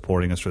just for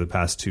supporting us for the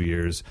past 2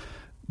 years.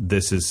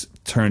 This has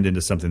turned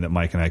into something that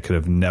Mike and I could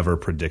have never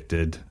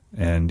predicted.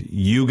 And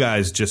you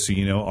guys, just so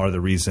you know, are the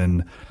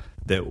reason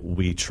that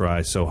we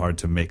try so hard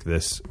to make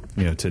this,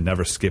 to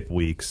never skip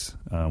weeks.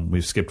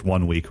 We've skipped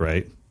 1 week,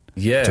 right?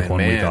 Yeah, took 1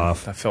 week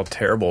off. I felt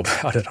terrible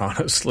about it,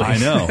 honestly. I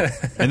know.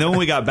 And then when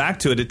we got back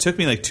to it, it took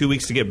me like 2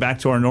 weeks to get back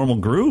to our normal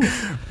groove.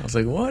 I was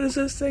like, what is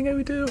this thing that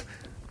we do?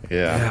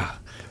 Yeah.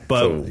 But,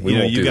 so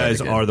you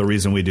guys are the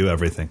reason we do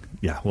everything.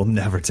 Yeah, we'll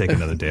never take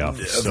another day off.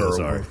 So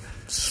sorry.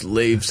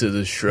 Slaves to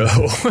the show.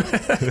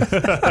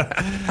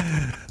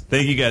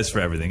 Thank you guys for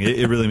everything.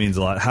 It really means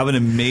a lot. Have an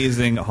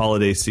amazing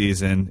holiday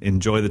season.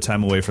 Enjoy the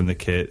time away from the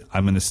kit.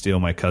 I'm going to steal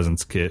my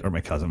cousin's kit, or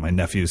my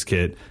nephew's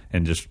kit,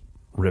 and just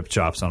rip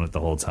chops on it the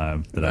whole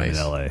time that I'm in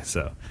LA.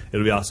 So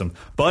it'll be awesome.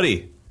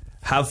 Buddy,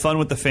 have fun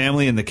with the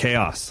family and the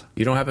chaos.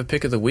 You don't have a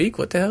pick of the week?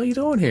 What the hell are you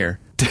doing here?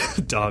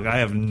 Dog, I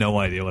have no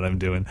idea what I'm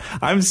doing.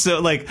 I'm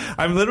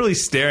literally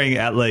staring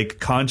at like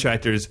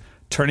contractors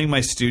turning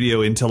my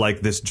studio into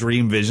like this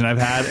dream vision I've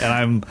had, and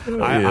I'm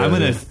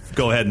going to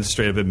go ahead and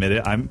straight up admit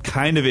it. I'm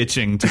kind of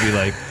itching to be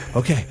like,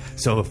 okay,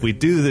 so if we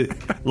do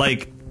the,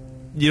 like,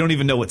 you don't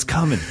even know what's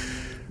coming.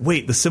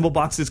 Wait, the symbol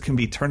boxes can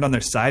be turned on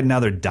their side, and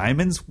now they're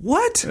diamonds?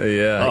 What?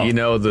 Yeah,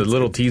 the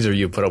little teaser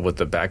you put up with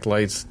the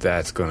backlights,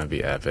 that's going to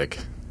be epic.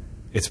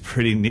 It's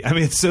pretty neat. I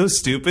mean, it's so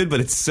stupid,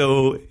 but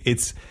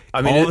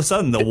all of a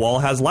sudden, the wall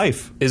has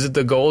life. Is it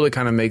the goal to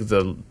kind of make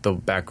the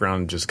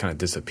background just kind of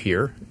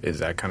disappear? Is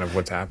that kind of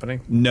what's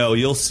happening? No,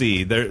 you'll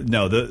see.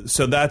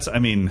 So that's, I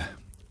mean,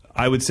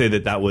 I would say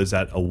that was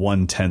at a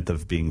 1/10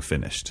 of being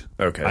finished.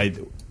 Okay.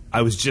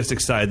 I was just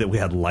excited that we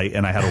had light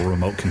and I had a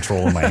remote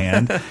control in my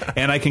hand.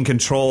 And I can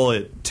control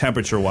it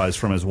temperature-wise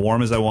from as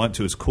warm as I want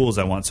to as cool as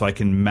I want, so I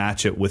can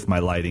match it with my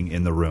lighting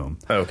in the room.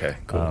 Okay,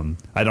 cool.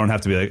 I don't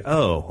have to be like,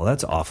 oh, well,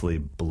 that's awfully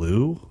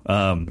blue.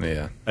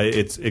 Yeah.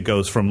 It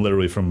goes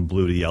literally from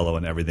blue to yellow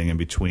and everything in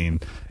between.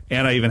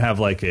 And I even have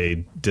like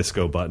a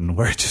disco button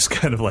where it just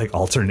kind of like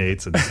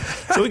alternates. And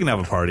so we can have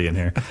a party in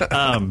here.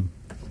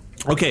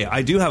 Okay,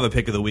 I do have a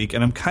pick of the week,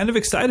 and I'm kind of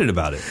excited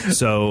about it.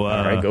 So,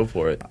 all right, go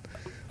for it.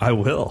 I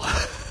will.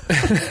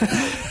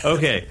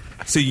 Okay,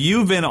 so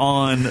you've been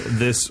on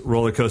this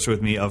roller coaster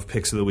with me of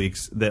picks of the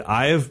weeks that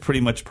I have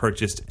pretty much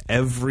purchased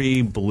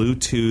every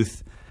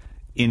Bluetooth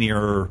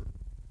in-ear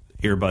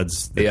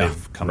earbuds that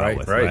they've come out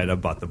with. Right? I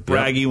bought the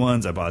braggy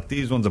ones. I bought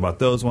these ones. I bought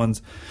those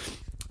ones.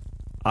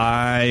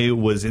 I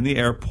was in the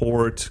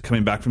airport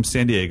coming back from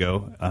San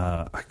Diego.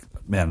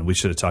 Man, we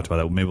should have talked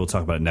about that. Maybe we'll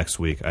talk about it next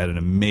week. I had an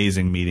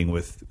amazing meeting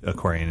with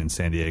Aquarian in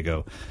San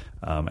Diego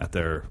at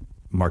their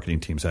marketing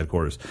team's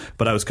headquarters.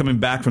 But I was coming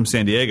back from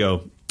San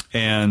Diego,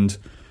 and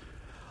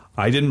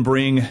I didn't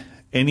bring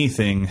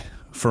anything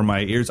for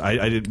my ears.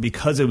 I did,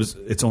 because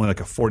it's only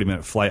like a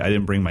 40-minute flight. I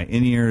didn't bring my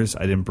in-ears.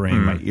 I didn't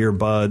bring my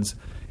earbuds.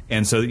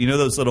 And so, you know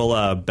those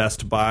little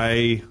Best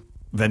Buy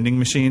vending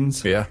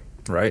machines? Yeah,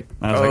 right.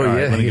 I was like, all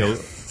right, let me go.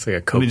 It's like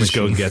a Coke let me just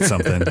machine. go get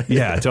something.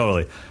 Yeah,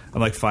 totally.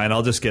 I'm like, fine,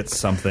 I'll just get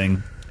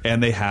something.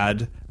 And they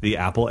had the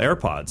Apple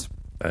AirPods.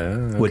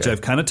 Okay. Which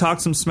I've kind of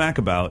talked some smack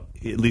about,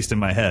 at least in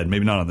my head,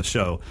 maybe not on the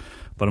show,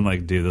 but I'm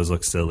like, dude, those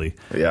look silly.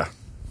 Yeah,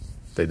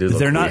 they do look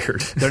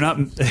weird. They're not.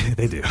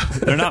 They do.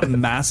 They're not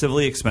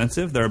massively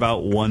expensive. They're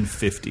about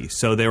 $150.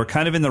 So they were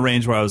kind of in the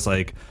range where I was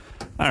like,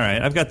 all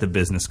right, I've got the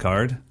business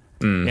card.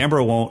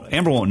 Amber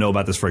won't know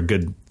about this for a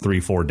good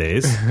 3-4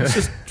 days. Let's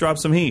just drop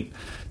some heat.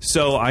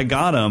 So I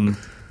got them,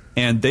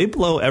 and they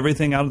blow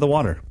everything out of the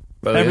water.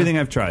 Oh, everything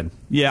I've tried.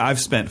 Yeah, I've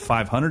spent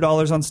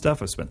 $500 on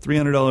stuff. I've spent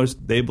 $300.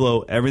 They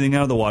blow everything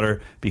out of the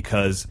water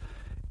because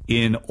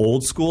in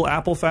old school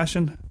Apple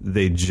fashion,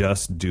 they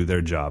just do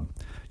their job.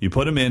 You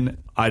put them in.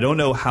 I don't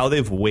know how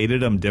they've weighted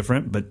them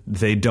different, but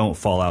they don't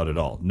fall out at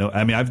all. No,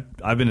 I mean,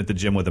 I've been at the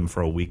gym with them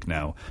for a week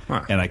now,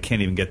 and I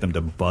can't even get them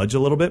to budge a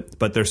little bit.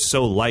 But they're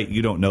so light,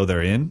 you don't know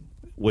they're in,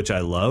 which I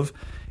love.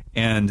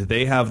 And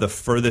they have the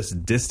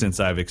furthest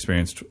distance I've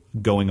experienced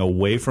going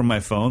away from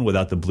my phone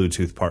without the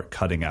Bluetooth part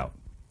cutting out.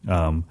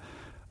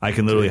 I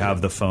can literally have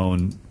the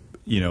phone,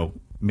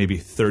 maybe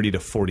 30 to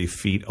 40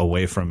 feet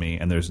away from me,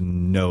 and there's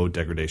no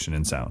degradation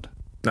in sound.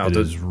 Now, it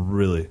is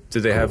really do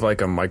they have like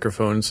a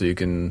microphone so you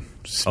can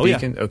speak? Oh,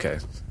 yeah. Okay.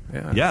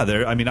 Yeah.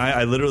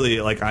 I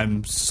literally, like,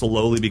 I'm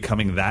slowly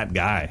becoming that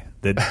guy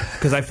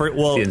because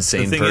the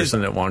insane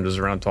person that wanders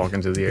around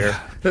talking to the air,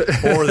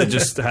 or that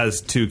just has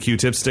 2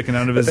 Q-tips sticking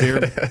out of his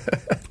ear.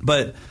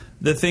 But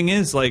the thing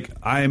is, like,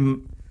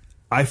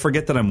 I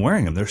forget that I'm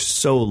wearing them. They're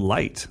so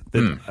light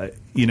that,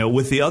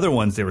 with the other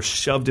ones, they were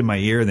shoved in my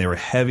ear and they were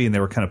heavy and they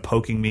were kind of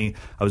poking me.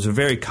 I was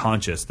very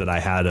conscious that I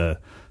had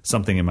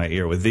something in my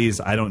ear. With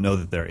these, I don't know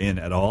that they're in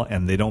at all,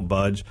 and they don't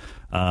budge.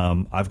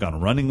 I've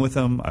gone running with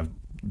them. I've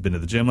been to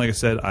the gym, like I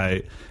said.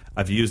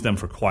 I've used them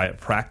for quiet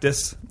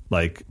practice,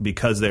 like,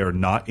 because they are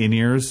not in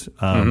ears.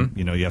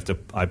 You have to.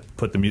 I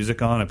put the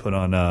music on. I put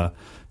on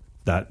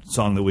that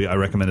song that I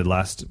recommended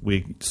last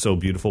week, "So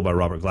Beautiful" by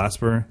Robert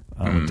Glasper,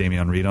 with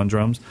Damian Reed on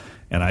drums,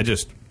 and I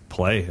just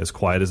play as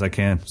quiet as I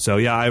can. So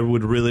yeah, I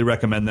would really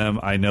recommend them.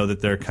 I know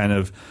that they're kind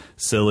of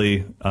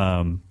silly,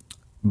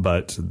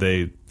 but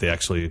they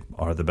actually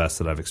are the best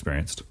that I've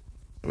experienced.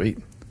 Sweet.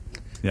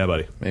 Yeah,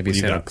 buddy. Maybe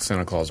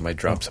Santa Claus might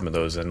drop some of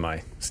those in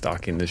my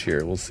stocking this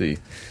year. We'll see.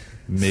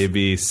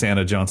 Maybe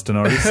Santa Johnston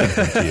already sent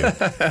them to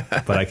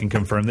you, but I can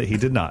confirm that he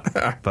did not.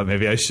 But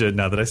maybe I should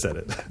now that I said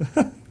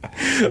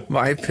it.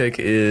 My pick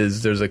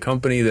is there's a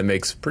company that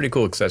makes pretty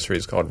cool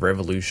accessories called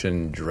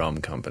Revolution Drum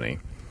Company.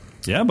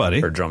 Yeah,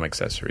 buddy. Or drum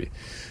accessory.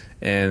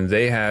 And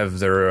they have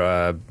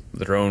their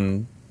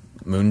own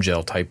moon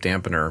gel type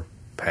dampener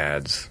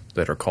pads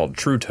that are called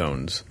True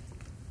Tones.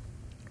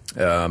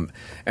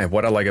 And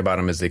what I like about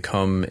them is they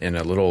come in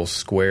a little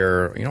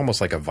square,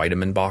 almost like a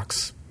vitamin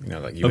box.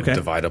 Like you would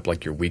divide up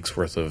like your week's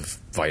worth of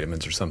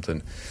vitamins or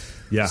something.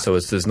 Yeah. So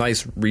it's this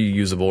nice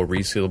reusable,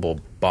 resealable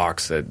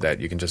box that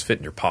you can just fit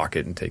in your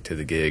pocket and take to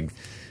the gig.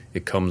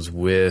 It comes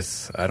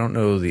with, I don't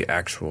know the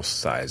actual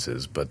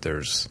sizes, but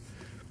there's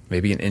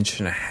maybe 1.5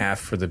 inches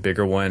for the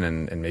bigger one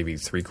and maybe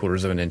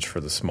 3/4 of an inch for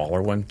the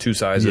smaller one. 2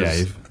 sizes.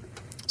 Yeah,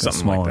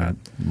 something like that.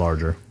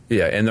 Larger.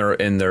 Yeah, and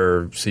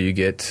they're so you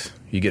get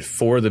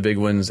 4 of the big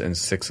ones and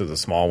 6 of the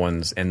small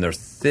ones, and they're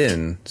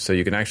thin, so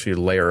you can actually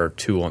layer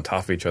 2 on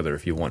top of each other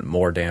if you want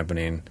more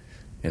dampening.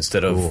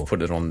 Instead of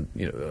putting it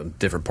on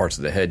different parts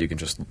of the head, you can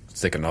just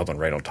stick another one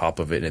right on top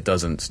of it, and it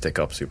doesn't stick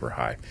up super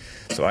high.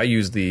 So I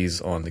used these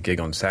on the gig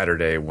on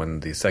Saturday when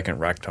the second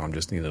rack tom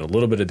just needed a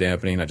little bit of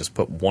dampening. I just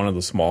put one of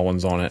the small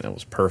ones on it, and it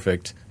was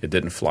perfect. It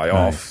didn't fly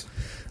off.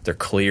 They're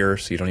clear,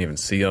 so you don't even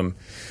see them.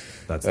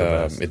 That's the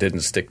best. It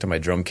didn't stick to my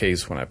drum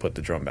case when I put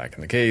the drum back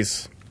in the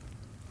case.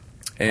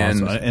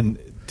 And, awesome. And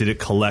did it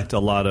collect a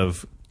lot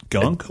of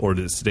gunk, or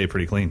did it stay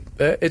pretty clean?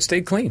 It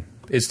stayed clean.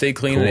 It stayed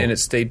clean, Cool. and it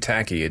stayed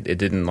tacky. It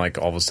didn't like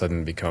all of a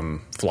sudden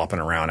become flopping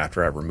around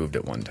after I removed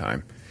it one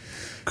time.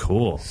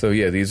 Cool. So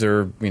yeah, these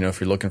are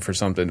if you're looking for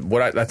something.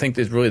 What I think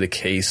is really the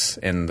case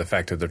and the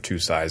fact that they're 2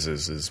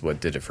 sizes is what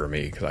did it for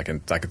me, because I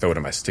can throw it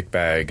in my stick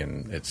bag,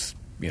 and it's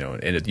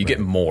you get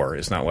more.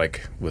 It's not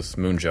like with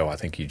Moon Gel. I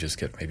think you just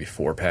get maybe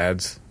 4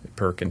 pads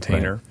per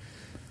container. Right.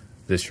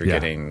 This you're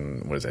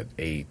getting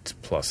 8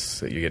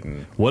 plus. You're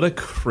getting what a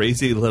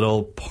crazy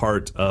little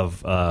part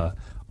of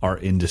our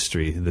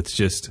industry. That's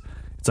just.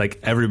 It's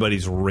like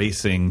everybody's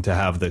racing to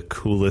have the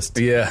coolest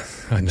gel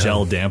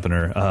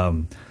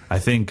dampener. I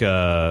think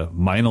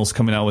Meinl's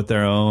coming out with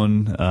their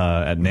own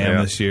at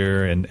NAMM this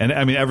year. And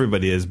I mean,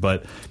 everybody is.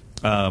 But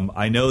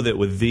I know that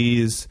with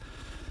these,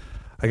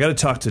 I got to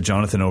talk to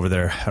Jonathan over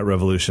there at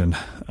Revolution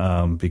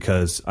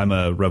because I'm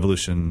a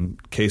Revolution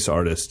case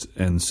artist.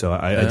 And so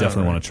I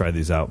definitely want to try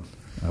these out.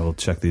 I will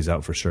check these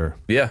out for sure.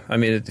 Yeah. I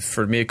mean,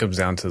 for me, it comes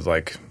down to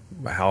like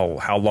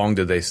how long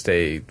do they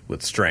stay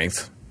with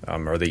strength?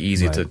 Are they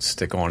easy to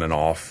stick on and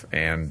off?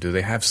 And do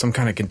they have some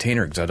kind of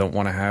container? Because I don't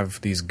want to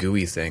have these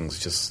gooey things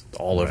just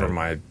all over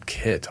my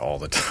kit all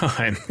the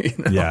time.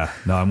 Yeah,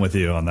 no, I'm with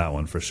you on that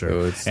one for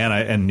sure.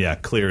 So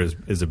clear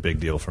is a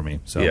big deal for me.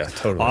 So yeah,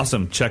 totally.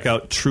 Awesome. Check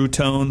out True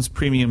Tones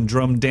premium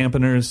drum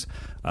dampeners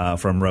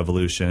from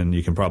Revolution.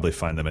 You can probably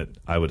find them at,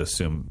 I would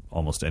assume,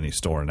 almost any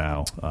store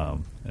now.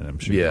 And I'm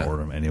sure you can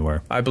order them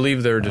anywhere. I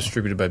believe they're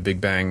distributed by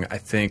Big Bang, I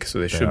think, so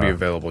they should be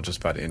available just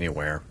about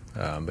anywhere.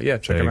 But yeah,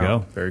 check them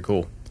out. Very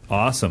cool.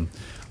 Awesome.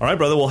 All right,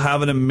 brother. We'll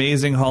have an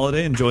amazing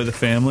holiday. Enjoy the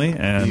family,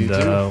 and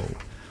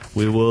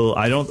we will.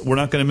 We're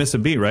not going to miss a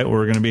beat, right?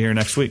 We're going to be here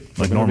next week,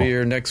 like normal. We're going to be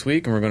here next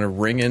week, and we're going to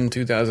ring in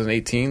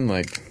 2018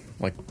 like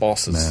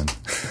bosses.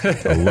 Man,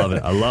 I love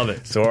it. I love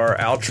it. So our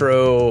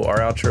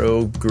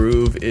outro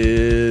groove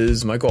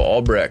is Michael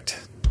Albrecht.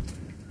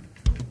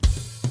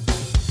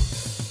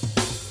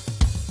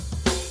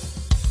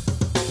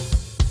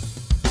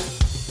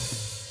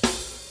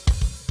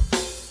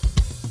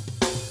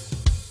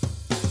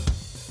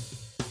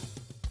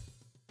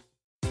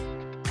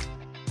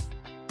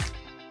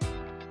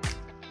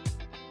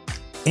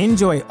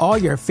 Enjoy all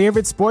your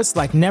favorite sports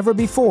like never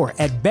before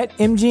at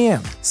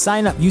BetMGM.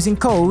 Sign up using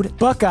code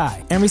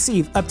Buckeye and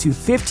receive up to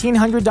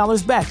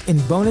 $1,500 back in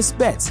bonus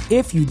bets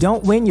if you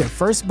don't win your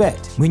first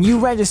bet. When you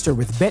register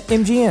with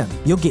BetMGM,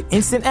 you'll get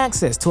instant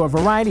access to a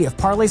variety of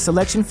parlay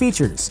selection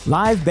features,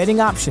 live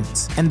betting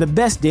options, and the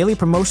best daily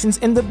promotions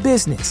in the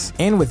business.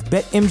 And with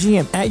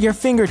BetMGM at your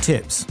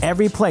fingertips,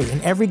 every play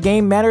and every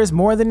game matters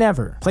more than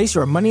ever. Place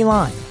your money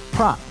line,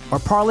 prop, or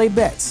parlay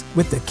bets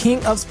with the king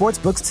of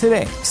sportsbooks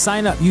today.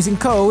 Sign up using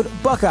code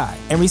Buckeye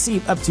and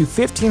receive up to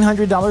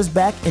 $1,500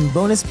 back in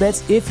bonus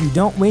bets if you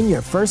don't win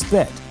your first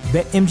bet.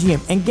 BetMGM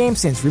and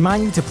GameSense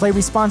remind you to play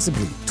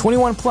responsibly.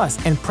 21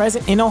 plus and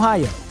present in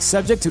Ohio,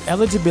 subject to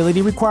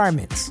eligibility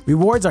requirements.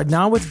 Rewards are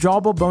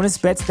non-withdrawable bonus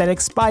bets that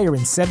expire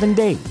in 7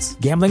 days.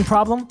 Gambling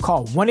problem?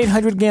 Call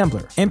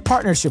 1-800-GAMBLER in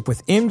partnership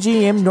with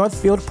MGM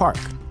Northfield Park.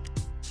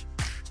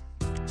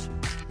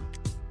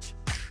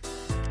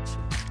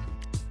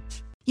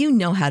 You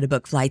know how to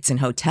book flights and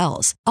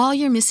hotels. All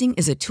you're missing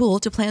is a tool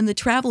to plan the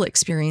travel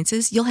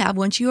experiences you'll have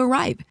once you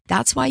arrive.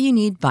 That's why you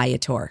need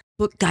Viator.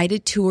 Book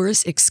guided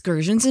tours,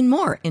 excursions, and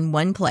more in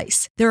one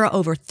place. There are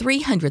over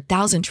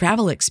 300,000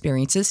 travel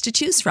experiences to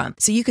choose from,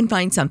 so you can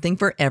find something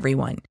for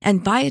everyone.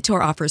 And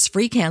Viator offers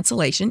free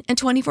cancellation and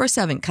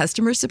 24/7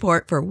 customer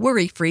support for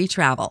worry-free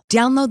travel.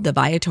 Download the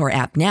Viator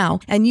app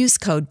now and use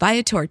code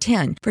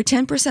Viator10 for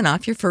 10%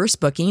 off your first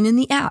booking in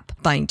the app.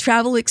 Find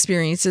travel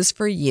experiences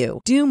for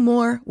you. Do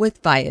more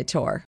with Viator.